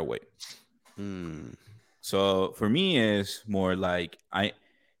it right away. So for me, it's more like I've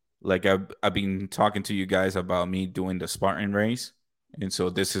been talking to you guys about me doing the Spartan race, and so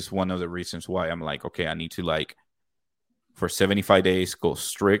this is one of the reasons why I'm like, okay, I need to like for 75 days go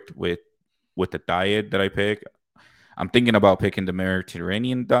strict with the diet that I pick. I'm thinking about picking the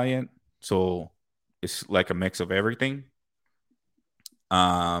Mediterranean diet, so it's like a mix of everything.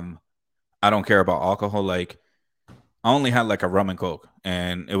 I don't care about alcohol. Like I only had like a rum and coke,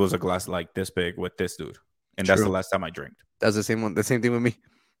 and it was a glass like this big with this dude. And that's the last time I drank. That's the same one. The same thing with me.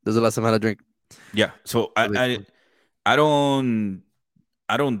 That's the last time I had a drink. Yeah. So I don't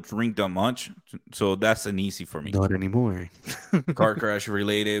drink that much. So that's an easy for me. Not anymore. Car crash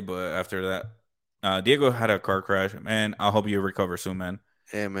related, but after that, Diego had a car crash. Man, I hope you recover soon, man.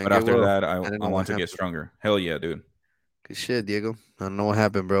 Yeah, man, But get after well. that, I didn't I know want what to get happened. stronger. Hell yeah, dude. Good shit, Diego. I don't know what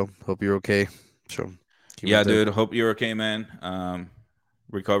happened, bro. Hope you're okay. So keep in Yeah, touch. dude. Hope you're okay, man.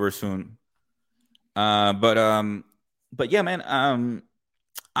 Recover soon. But yeah, man.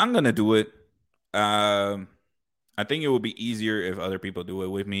 I'm gonna do it. Um, I think it would be easier if other people do it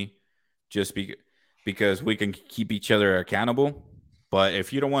with me, just because we can keep each other accountable. But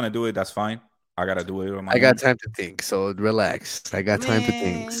if you don't want to do it, that's fine. I gotta do it on I my got own. time to think, so relax. I got time to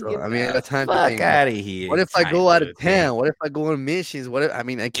think. Man, So get I mean, I the got time to fuck think. But out of what here. if I Time go out of to think. town? What if I go on missions? What if I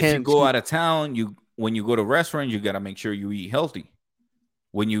mean I If you can't go choose? out of town, you when you go to restaurants, you gotta make sure you eat healthy.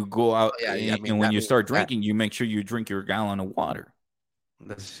 When you go Oh, out yeah, yeah. I mean and when that you means start that drinking, you make sure you drink your gallon of water.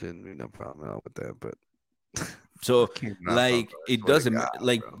 that shouldn't be no problem at all with that. But I So cannot, bro. like I it swear to doesn't God,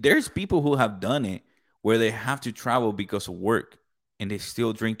 like bro. there's people who have done it where they have to travel because of work and they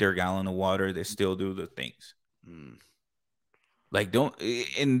still drink their gallon of water, they still do the things. Mm. Like don't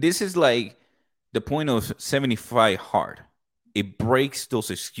and this is like the point of 75 hard. It breaks those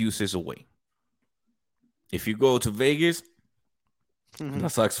excuses away. If you go to Vegas,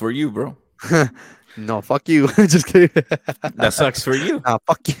 that sucks for you, bro. No, fuck you. Just kidding. That sucks for you. Nah,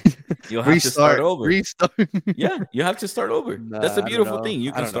 fuck you. You'll have to start Restart. over. Restart. Yeah, you have to start over. That's a Nah, I don't beautiful know. thing.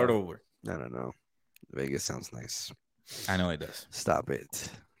 You I can don't start know. over. I don't know. Vegas sounds nice. I know it does. Stop it.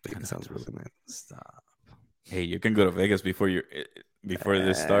 I know Vegas it sounds does. really nice. Stop. Hey, you can go to Vegas before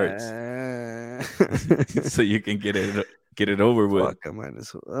this starts, Uh, so you can get it over with. fuck, I might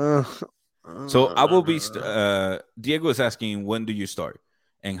as So I will be. well. Diego is asking, when do you start,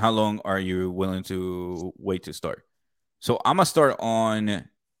 and how long are you willing to wait to start? So I'm gonna start on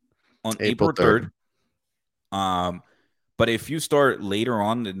April April 3rd. 3rd. Um, but if you start later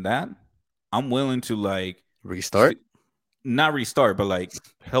on than that, I'm willing to like Restart? st- not restart, but like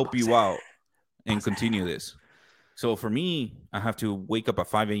help you out and continue this. So for me, I have to wake up at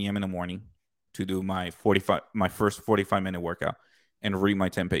 5 a.m. in the morning to do my first 45-minute workout and read my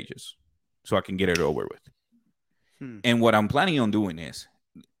 10 pages so I can get it over with. Hmm. And what I'm planning on doing is,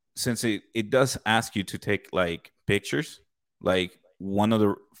 since it does ask you to take like pictures, like one of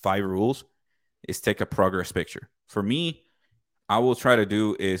the 5 rules is take a progress picture. For me, I will try to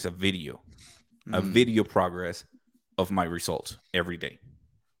do is a Mm. video progress of my results every day.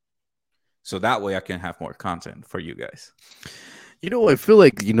 So that way I can have more content for you guys. You know, I feel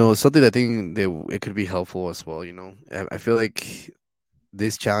like, something I think that it could be helpful as well, I feel like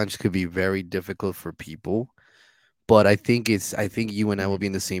this challenge could be very difficult for people, but I think you and I will be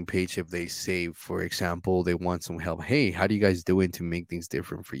in the same page if they say, for example, they want some help. Hey, how do you guys do it to make things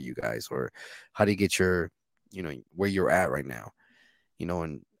different for you guys? Or how do you get where you're at right now?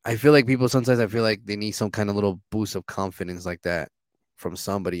 And I feel like people sometimes I feel like they need some kind of little boost of confidence like that from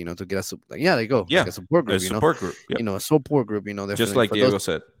somebody, to get us like, yeah, there you go, like Yeah, a support a group, support group. Yep. a support group, Just definitely like for those. Diego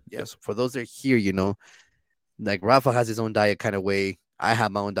said. Yep. Yes, for those that are here, like Rafa has his own diet kind of way. I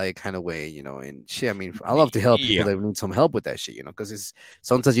have my own diet kind of way, and shit. I mean, I love to help people Yeah. that need some help with that shit, because it's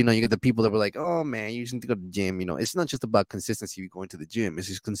sometimes, you get the people that were like, oh man, you just need to go to the gym. It's not just about consistency going to the gym, it's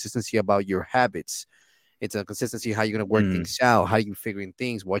just consistency about your habits. It's a consistency how you're gonna work things out, how you figuring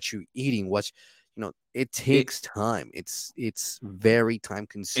things, what you eating, it takes time. It's very time And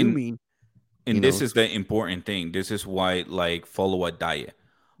consuming, this is the important thing. This is why like follow a diet.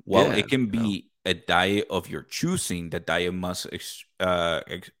 While Yeah, it can be a diet of your choosing, the diet must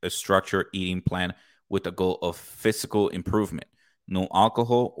a structure eating plan with the goal of physical improvement. No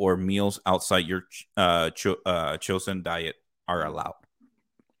alcohol or meals outside your chosen diet are allowed.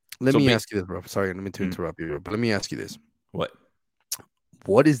 let So me ask you this, bro. Sorry, let me to mm, interrupt you, but let me ask you this. what?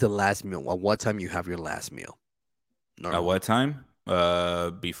 What is the last meal? At what time you have your last meal? At Normally. what time?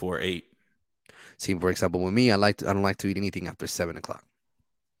 Before 8. See, for example, with me, I don't like to eat anything after 7 o'clock.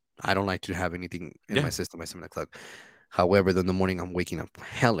 I don't like to have anything in my system by 7 o'clock. However, then in the morning I'm waking up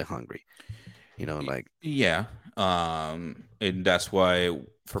hella hungry. Like Yeah. And that's why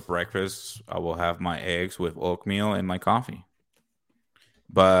for breakfast I will have my eggs with oatmeal and my coffee.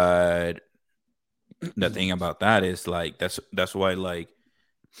 But the thing about that is like that's why like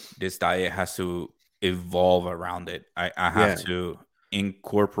this diet has to evolve around it. I have to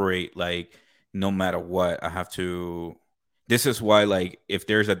incorporate like no matter what, I have to. This is why like if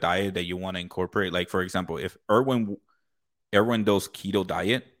there's a diet that you want to incorporate, like for example, if Erwin does keto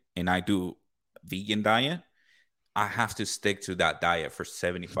diet and I do vegan diet, I have to stick to that diet for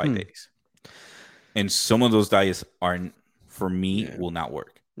 75 days. And some of those diets are for me will not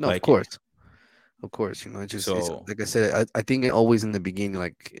work. No, like, of course. Of course, it's so like I said, I think always in the beginning,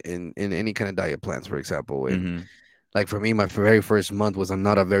 like in any kind of diet plans, for example, and like for me, my very first month was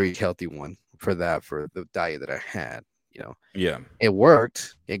not a very healthy one. for the diet that I had. You know, Yeah. it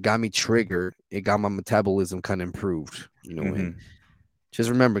worked. It got me triggered. It got my metabolism kind of improved. You know, and Mm-hmm. just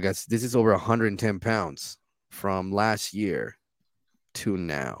remember, guys, this is over 110 pounds from last year to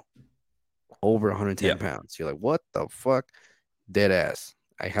now. Over 110 Yeah. pounds. You're like, what the fuck? Dead ass.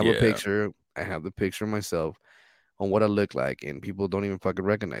 I have a Yeah. picture. I have the picture of myself on what I look like, and people don't even fucking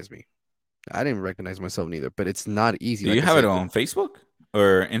recognize me. I didn't recognize myself neither, but it's not easy. Do you Like I have it said, on Facebook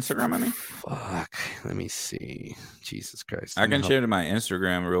or Instagram? I mean, fuck. Let me see. Jesus Christ. I Let me can help. share to my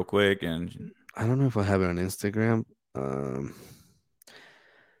Instagram real quick. And I don't know if I have it on Instagram. Um,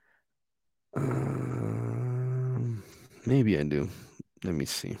 maybe I do. Let me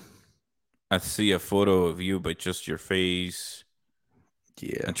see. I see a photo of you, but just your face.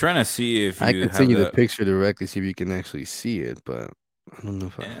 Yeah, I'm trying to see if I you could send have you the the. picture directly, see if you can actually see it, but I don't know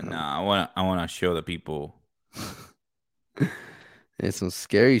if I And have I wanna show the people. it. It's some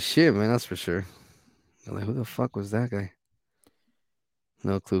scary shit, man. That's for sure. I'm like, who the fuck was that guy?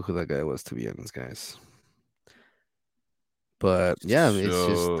 No clue who that guy was, to be honest, guys. But yeah, it's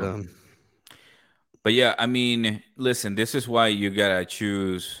just So, but yeah, I mean, listen, this is why you gotta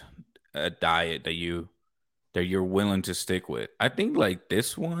choose a diet that you're willing to stick with. I think like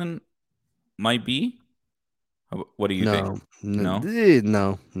this one might be. What do you think? no, No,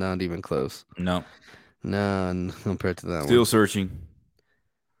 no, not even close. no. No, compared to that Still one, searching.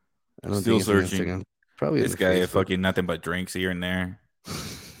 I don't think Still it's on searching. Instagram. Probably on This the guy Facebook. fucking nothing but drinks here and there.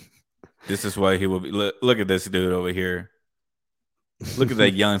 This is why he will be. Look at this dude over here. Look at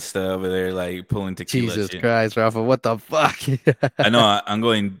that youngster over there, like pulling tequila Jesus shit. Christ, Rafa, what the fuck? I know. I'm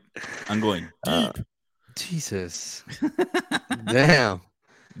going uh, deep. Jesus, damn.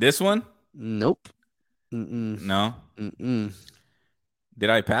 This one? Nope. Mm-mm. No. Mm-mm. Did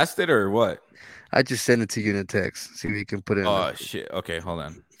I pass it or what? I just send it to you in a text. See if you can put it in the Oh shit. Okay, hold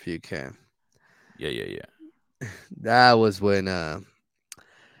on. if you can. Yeah, yeah, yeah. That was when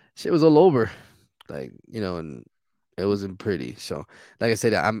shit was all over. Like, and it wasn't pretty. So, like I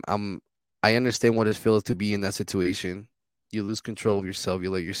said, I understand what it feels to be in that situation. You lose control of yourself, you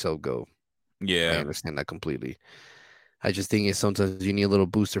let yourself go. I Yeah. understand that completely. I just think it's sometimes you need a little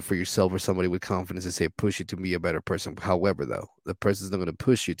booster for yourself or somebody with confidence to say push you to be a better person. However, though, the person's not going to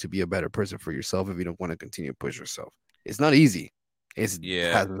push you to be a better person for yourself if you don't want to continue to push yourself. It's not easy. It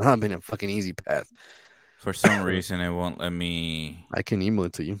Yeah. has not been a fucking easy path. For some reason, it won't let me. I can email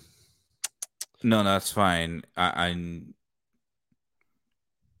it to you. No, that's fine.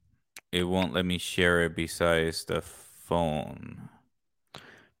 It won't let me share it besides the phone.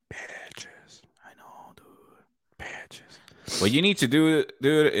 Patches. I know, dude. Patches. What you need to do,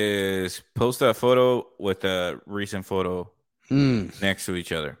 dude, is post a photo with a recent photo Mm. next to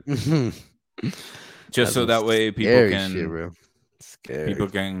each other, just That's so some that way scary shit, bro. Scary. people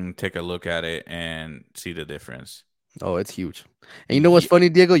can take a look at it and see the difference. Oh, it's huge. And you know what's Yeah. funny,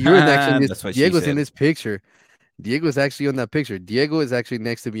 Diego? You're in actually in this. That's what she Diego's in said. this picture. Diego's actually on that picture. Diego is actually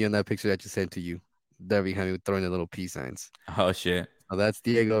next to me on that picture that you sent to you. There behind me throwing the little peace signs. Oh shit. Oh, that's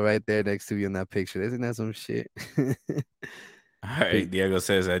Diego right there next to me on that picture. Isn't that some shit? All But right. Diego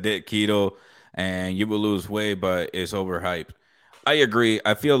says I did keto and you will lose weight, but it's overhyped. I agree.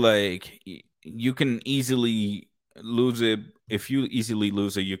 I feel like you can easily lose it. If you easily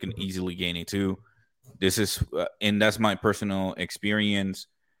lose it, you can easily gain it too. This is, and that's my personal experience.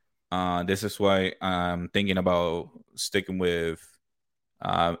 This is why I'm thinking about sticking with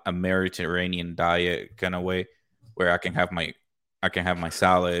a Mediterranean diet kind of way, where I can have my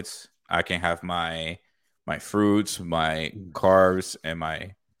salads, I can have my fruits, my carbs, and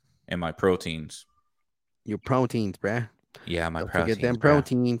my proteins. your proteins, bruh. Yeah, my Don't forget proteins, them bro.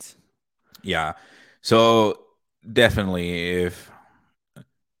 proteins. Yeah. So definitely, if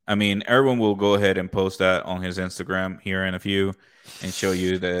I mean, everyone will go ahead and post that on his Instagram here in a few, and show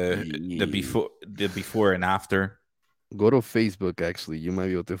you Yeah. the before and after Go to Facebook, actually. You might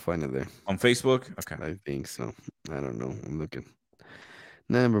be able to find it there. on Facebook. Okay, I think so. I don't know. I'm looking.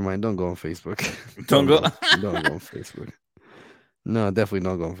 Never mind. Don't go on Facebook. don't go. Don't go on Facebook. No, definitely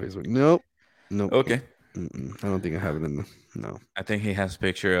not go on Facebook. Nope. Nope. Okay, I don't think I have it in the. No. I think he has a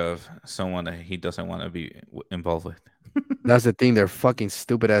picture of someone that he doesn't want to be involved with. That's the thing. They're fucking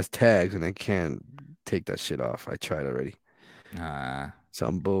stupid ass tags, and I can't take that shit off. I tried already. Uh,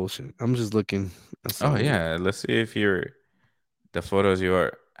 Some bullshit. I'm just looking at oh some. yeah, let's see if the photos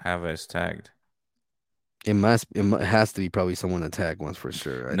have as tagged. It has to be probably someone that tag once for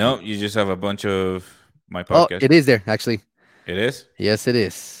sure. I No, think. you just have a bunch of my Oh, podcast. it is there actually. It is. Yes, it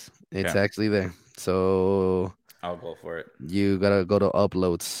is. It's Okay, actually there. So I'll go for it. you gotta go to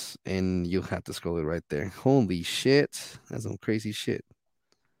uploads and you have to scroll it right there. Holy shit. That's some crazy shit.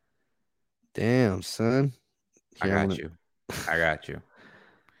 Damn, son. I Here I'm got gonna. you. I got you.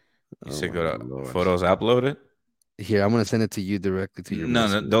 You Oh said my go to lord. photos uploaded? Here I'm gonna send it to you directly to your No, no,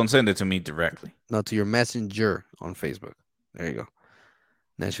 messenger. don't send it to me directly. No, to your messenger on Facebook. There you go.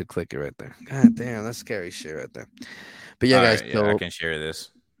 That should click it right there. God damn, that's scary shit right there. But yeah, All guys. right, yeah, I So can share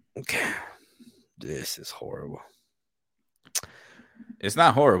this. this is horrible. It's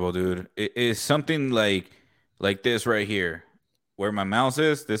not horrible, dude. It is something like this right here. Where my mouse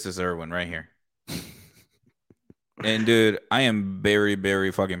is, this is Irwin right here. And dude, I am very,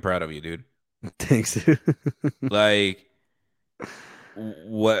 very fucking proud of you, dude. Thanks. Like,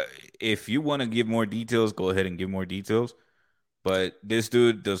 what if you want to give more details? Go ahead and give more details. But this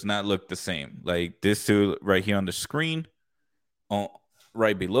dude does not look the same. Like this dude right here on the screen, on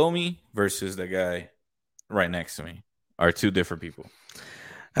right below me, versus the guy right next to me, are two different people.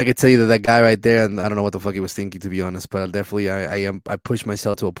 I could tell you that that guy right there, and I don't know what the fuck he was thinking, to be honest. But I pushed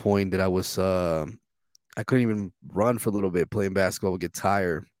myself to a point that I couldn't even run for a little bit playing basketball. Would get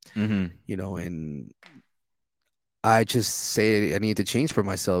tired, Mm-hmm. and I just say I need to change for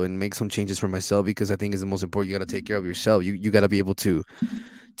myself and make some changes for myself because I think it's the most important. You got to take care of yourself. You got to be able to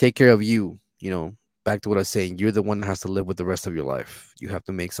take care of you. Back to what I was saying, you're the one that has to live with the rest of your life. You have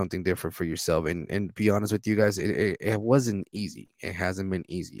to make something different for yourself. And be honest with you guys, it wasn't easy. It hasn't been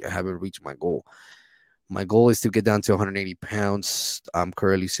easy. I haven't reached my goal. My goal is to get down to 180 pounds. I'm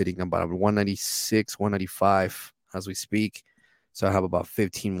currently sitting about 196, 195 as we speak. So I have about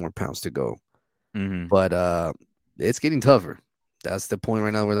 15 more pounds to go. Mm-hmm. But it's getting tougher. That's the point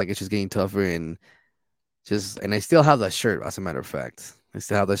right now where like it's just getting tougher and I still have that shirt, as a matter of fact. I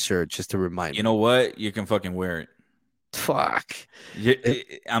still have that shirt just to remind You me. know what? You can fucking wear it. Fuck. Yeah,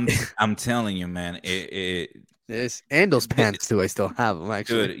 It, I'm telling you, man. this and those pants too. I still have them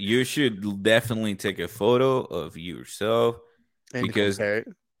actually. Dude, you should definitely take a photo of yourself And because compare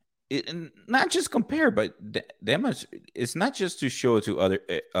it. and not just compare, but that much. It's not just to show it to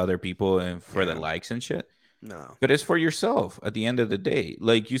other people and for the Yeah. likes and shit, No. but it's for yourself at the end of the day.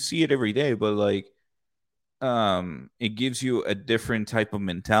 Like you see it every day, but like it gives you a different type of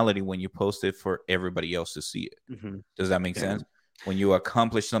mentality when you post it for everybody else to see it. Mm-hmm. Does that make Yeah. sense? When you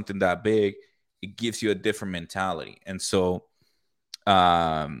accomplish something that big, it gives you a different mentality. And so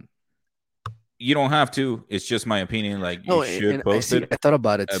um you don't have to. It's just my opinion. Like you No, should and I post see. it I thought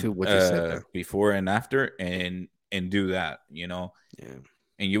about it too. What you said there. before and after and do that, Yeah.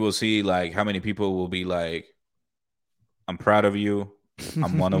 and you will see like how many people will be like, I'm proud of you.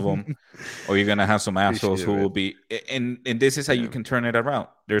 I'm one of them. Or you're gonna have some assholes Appreciate it, who man. will be, and this is how you Yeah. can turn it around.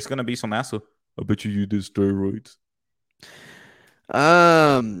 There's gonna be some asshole. I bet you did steroids.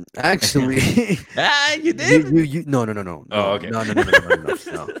 Actually, You did? no, no, no, no, Oh, no, okay. no, no, no, no, no, no,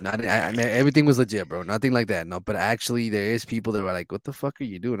 no. Not, I mean, everything was legit, bro. Nothing like that. No, but actually, there is people that are like, "What the fuck are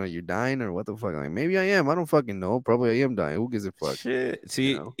you doing? Are you dying or what the fuck?" Like, maybe I am. I don't fucking know. Probably I am dying. Who gives a fuck? Shit. You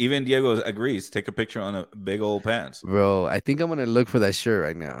See, know, even Diego agrees. Take a picture on a big old pants. bro. I think I'm gonna look for that shirt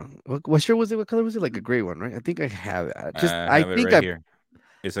right now. What shirt was it? What color was it? Like a gray one, right? I think I have it. I I have it think right here.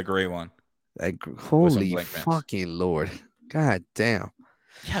 It's a gray one like, with some holy blank pants. fucking lord, god damn.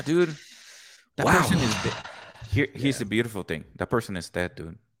 Yeah, dude. That Wow. person is dead. Here's Yeah. the beautiful thing. That person is dead,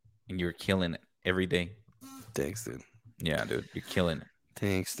 dude. And you're killing it every day. Thanks, dude. Yeah, dude. You're killing it.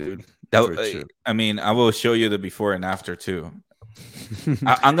 Thanks, dude. That, For sure. I mean, I will show you the before and after too.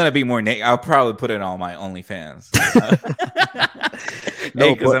 I'm gonna be more naked. I'll probably put it on my OnlyFans.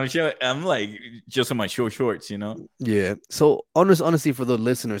 No, Because but I'm like just on my short shorts, yeah. So honestly, for the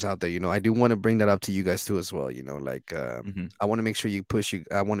listeners out there, I do want to bring that up to you guys too as well. Like Mhm. I want to make sure you push you.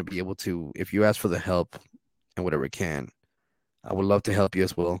 I want to be able to, if you ask for the help and whatever can, I would love to help you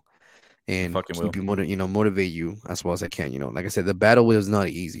as well and Fucking will. keep you motivate you as well as I can. Like I said, the battle was not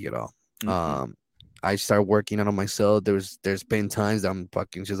easy at all. Mm-mm. I started working on myself. There's been times that I'm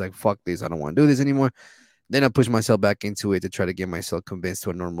fucking just like fuck this. I don't want to do this anymore. Then I push myself back into it to try to get myself convinced to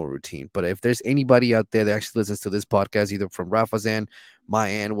a normal routine. But if there's anybody out there that actually listens to this podcast, either from Rafa's end,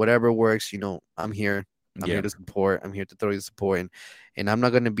 my end, whatever works, I'm here. I'm Yeah. here to support. I'm here to throw you the support. And I'm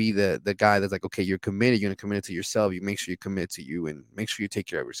not gonna be the guy that's like, okay, you're committed, you're gonna commit to yourself. You make sure you commit to you and make sure you take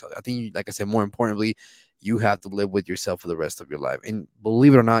care of yourself. I think like I said, more importantly, you have to live with yourself for the rest of your life. And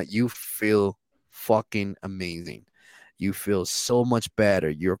believe it or not, you feel fucking amazing. You feel so much better.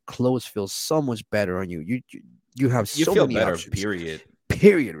 Your clothes feel so much better on you. You have You so feel many better, options. period.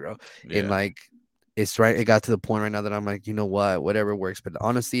 Period, bro. And Yeah. like it's right. It got to the point right now that I'm like, you know what, whatever works. But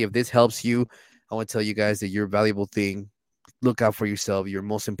honestly, if this helps you, I want to tell you guys that you're a valuable thing. Look out for yourself. Your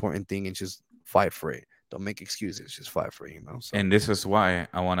most important thing and just fight for it. Don't make excuses. Just fight for it, So. And this is why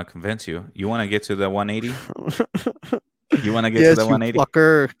I want to convince you. You want to get to the 180? You want to get to the Yes, you 180?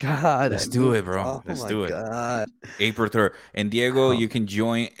 fucker. God, I Let's do knew it, it. bro. Oh Let's my do it. God. April 3rd. And Diego, you can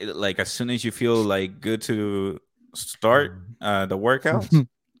join like as soon as you feel like good to start the workouts.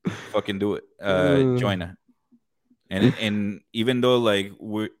 Fucking do it. Uh, Join it. And even though like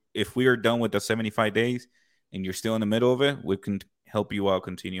if we are done with the 75 days and you're still in the middle of it, we can help you out.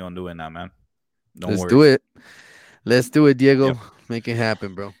 Continue on doing that, man. Don't let's worry. do it. Let's do it, Diego. Yep. Make it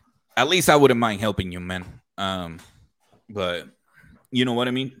happen, bro. At least I wouldn't mind helping you, man. But you know what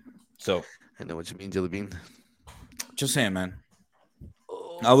I mean. So I know what you mean, Jelly Bean. just saying, man.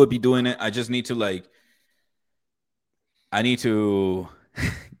 Oh. I would be doing it. I just need to like. I need to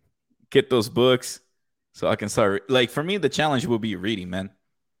get those books so I can start. Like for me, the challenge will be reading, man.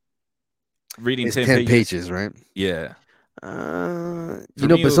 Reading It's 10 10 pages. pages, right? Yeah. You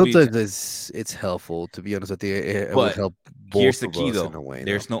know, but sometimes it's helpful. To be honest with you, it would But help here's both the of key, us though. in a way.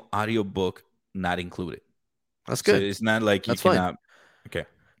 There's no audiobook not included. That's So good. it's not like you That's fine. cannot. Okay.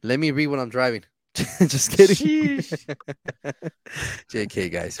 Let me read when I'm driving. Just kidding. Sheesh.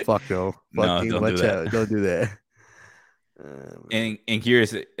 JK, guys. Fuck no. No, Fucking don't do watch that. out. Don't do that. And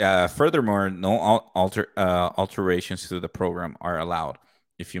here's furthermore, no alterations to the program are allowed.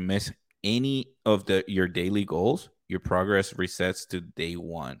 If you miss any of your daily goals, your progress resets to day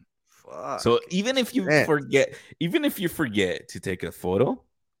one. Fuck. So even if you forget to take a photo,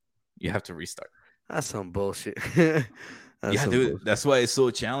 you have to restart. That's some bullshit. Yeah, dude, bullshit. That's why it's so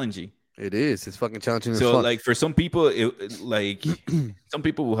challenging. It is. It's fucking challenging. So, like for some people, some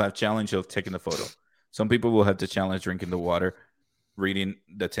people will have challenge of taking the photo. Some people will have the challenge drinking the water, reading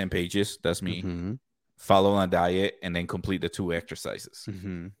the 10 pages. That's me. Mm-hmm. Follow a diet and then complete the 2 exercises.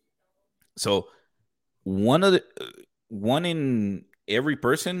 Mm-hmm. So one in every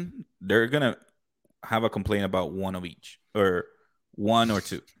person, they're gonna have a complaint about one of each, or 1 or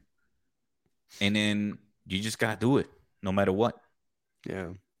 2, and then you just gotta do it no matter what. Yeah.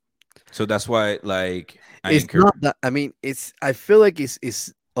 So that's why, like, it's not that. I mean, I feel like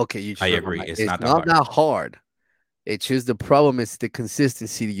it's okay. I agree. It's not that hard. It's just the problem is the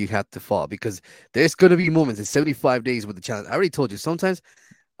consistency that you have to follow, because there's gonna be moments in 75 days with the challenge. I already told you. Sometimes,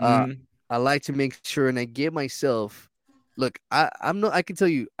 I like to make sure and I give myself. Look, I'm not. I can tell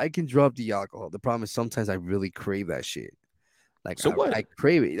you, I can drop the alcohol. The problem is sometimes I really crave that shit. Like, so what? I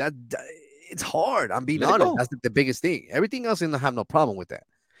crave it. It's hard. I'm being honest. That's the biggest thing. Everything else, I have no problem with that.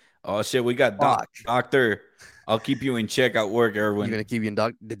 Oh shit, we got doctor. I'll keep you in check at work, Erwin. You're gonna keep you in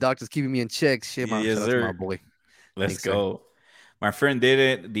the doctor's keeping me in check. Shit, man. Yes, sir. My boy. Let's go. Sir. My friend did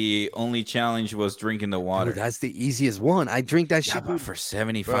it. The only challenge was drinking the water. Dude, that's the easiest one. I drink that shit for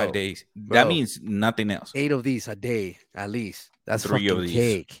 75 days. That means nothing else. 8 of these a day, at least. That's 3 fucking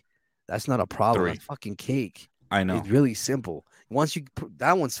cake. That's not a problem. 3. That's fucking cake. I know. It's really simple. Once you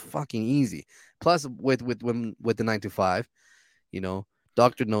that one's fucking easy. Plus, with the 9 to 5, you know,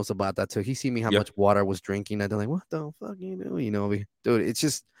 doctor knows about that too. He see me how much water I was drinking. I'm like, what the fuck you know? You know, dude, it's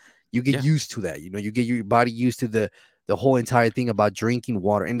just you get used to that. You know, you get your body used to the whole entire thing about drinking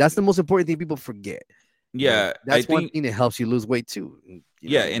water, and that's the most important thing people forget. Yeah, you know, that's one thing that helps you lose weight too.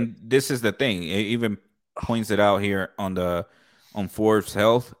 And this is the thing. It even points it out here on Forbes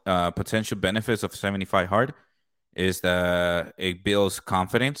Health. Potential benefits of 75 hard is that it builds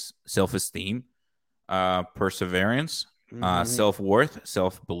confidence, self-esteem, perseverance, self-worth,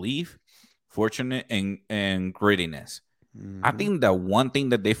 self-belief, fortunate, and grittiness. I think that one thing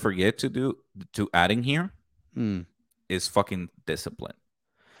that they forget to do to adding here is fucking discipline.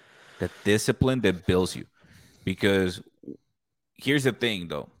 The discipline that builds you. Because here's the thing,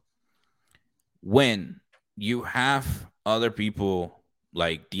 though. When you have other people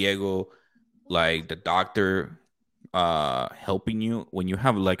like Diego, like the doctor, helping you, when you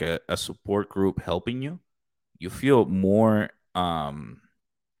have like a support group helping you, you feel more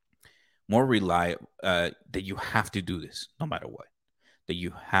reliable, that you have to do this no matter what, that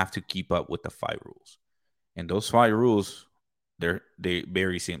you have to keep up with the 5 rules. And those 5 rules, they're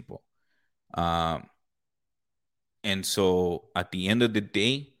very simple. And so at the end of the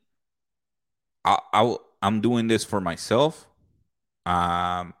day, I'm doing this for myself,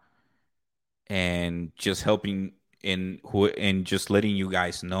 and just helping and just letting you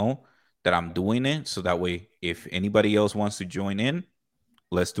guys know that I'm doing it, so that way if anybody else wants to join in,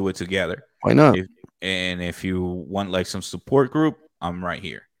 let's do it together. Why not? If you want like some support group, I'm right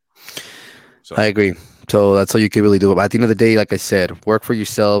here. So I agree. So that's all you can really do. But at the end of the day, like I said, work for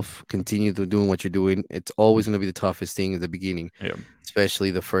yourself, continue to doing what you're doing. It's always going to be the toughest thing at the beginning. Yeah.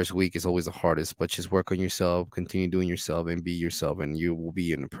 Especially the first week is always the hardest, but just work on yourself, continue doing yourself, and be yourself, and you will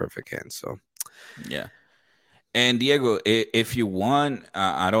be in the perfect hands. So yeah. And Diego, if you want,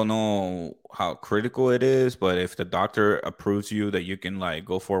 I don't know how critical it is, but if the doctor approves you that you can like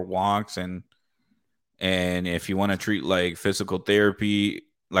go for walks and if you want to treat like physical therapy,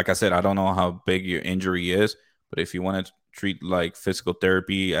 like I said, I don't know how big your injury is, but if you want to treat like physical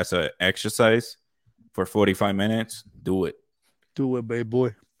therapy as a exercise for 45 minutes, do it. Do it, baby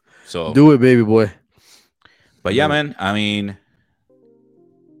boy. So, Do it, baby boy. but yeah, man, I mean,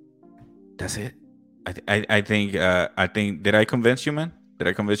 that's it. I think did I convince you, man? Did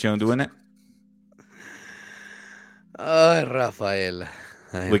I convince you on doing it? Ay, Rafael.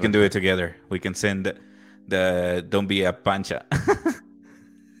 Ay, We can do Rafael. it together. We can send the don't be a pancha.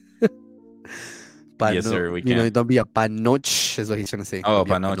 Yes, sir. We You know, can. don't be a panoch, is what he's trying to say. Oh,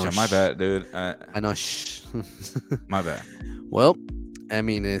 Don't be a panocha. My panoch. bad, dude. Panoch. My bad. Well, I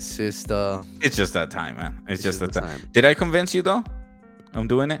mean, it's just It's just that time, man. It's just that the time. Did I convince you though? I'm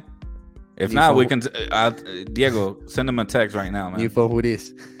doing it. If New not, we phone, can. Diego, send him a text right now, new man. phone, who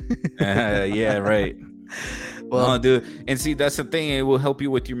this? Yeah, right. Well, No, dude. And see, that's the thing. It will help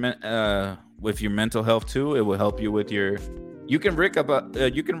you with your mental health too. It will help you with your. You can read about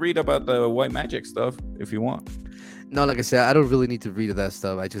the white magic stuff if you want. no, like I said, I don't really need to read that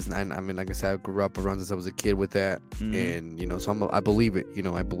stuff. I mean, like I said, I grew up around since I was a kid with that, and you know, so I believe it. You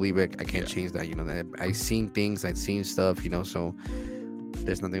know, I believe it. I can't change that. You know, that I've seen things, I've seen stuff. You know, so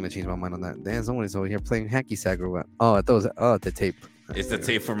there's nothing to change my mind on that. Damn, someone's over here playing hacky sack or what? Oh, I thought it was the tape. It's the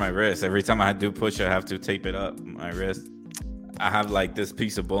tape for my wrist. Every time I do push, I have to tape it up my wrist. I have like this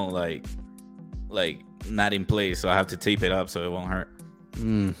piece of bone, like not in place, so I have to tape it up so it won't hurt.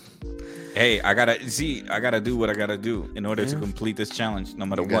 Hey, I gotta do what I gotta do in order to complete this challenge, no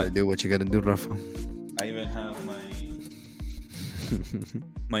matter You gotta what. do what you gotta do, Rafa. I even have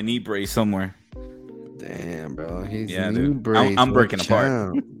my knee brace somewhere. Damn, bro. He's dude. I'm breaking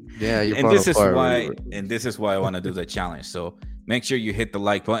apart. Yeah, you're And this is apart, why, really. and this is why I want to do the challenge. So make sure you hit the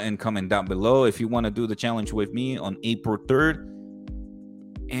like button, comment down below if you want to do the challenge with me on April 3rd,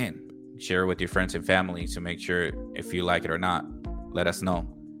 and share it with your friends and family to make sure if you like it or not. Let us know.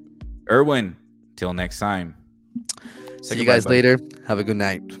 Erwin, till next time. See you guys later. Have a good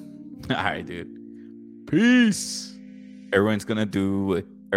night. All right, dude. Peace. Erwin's gonna do it.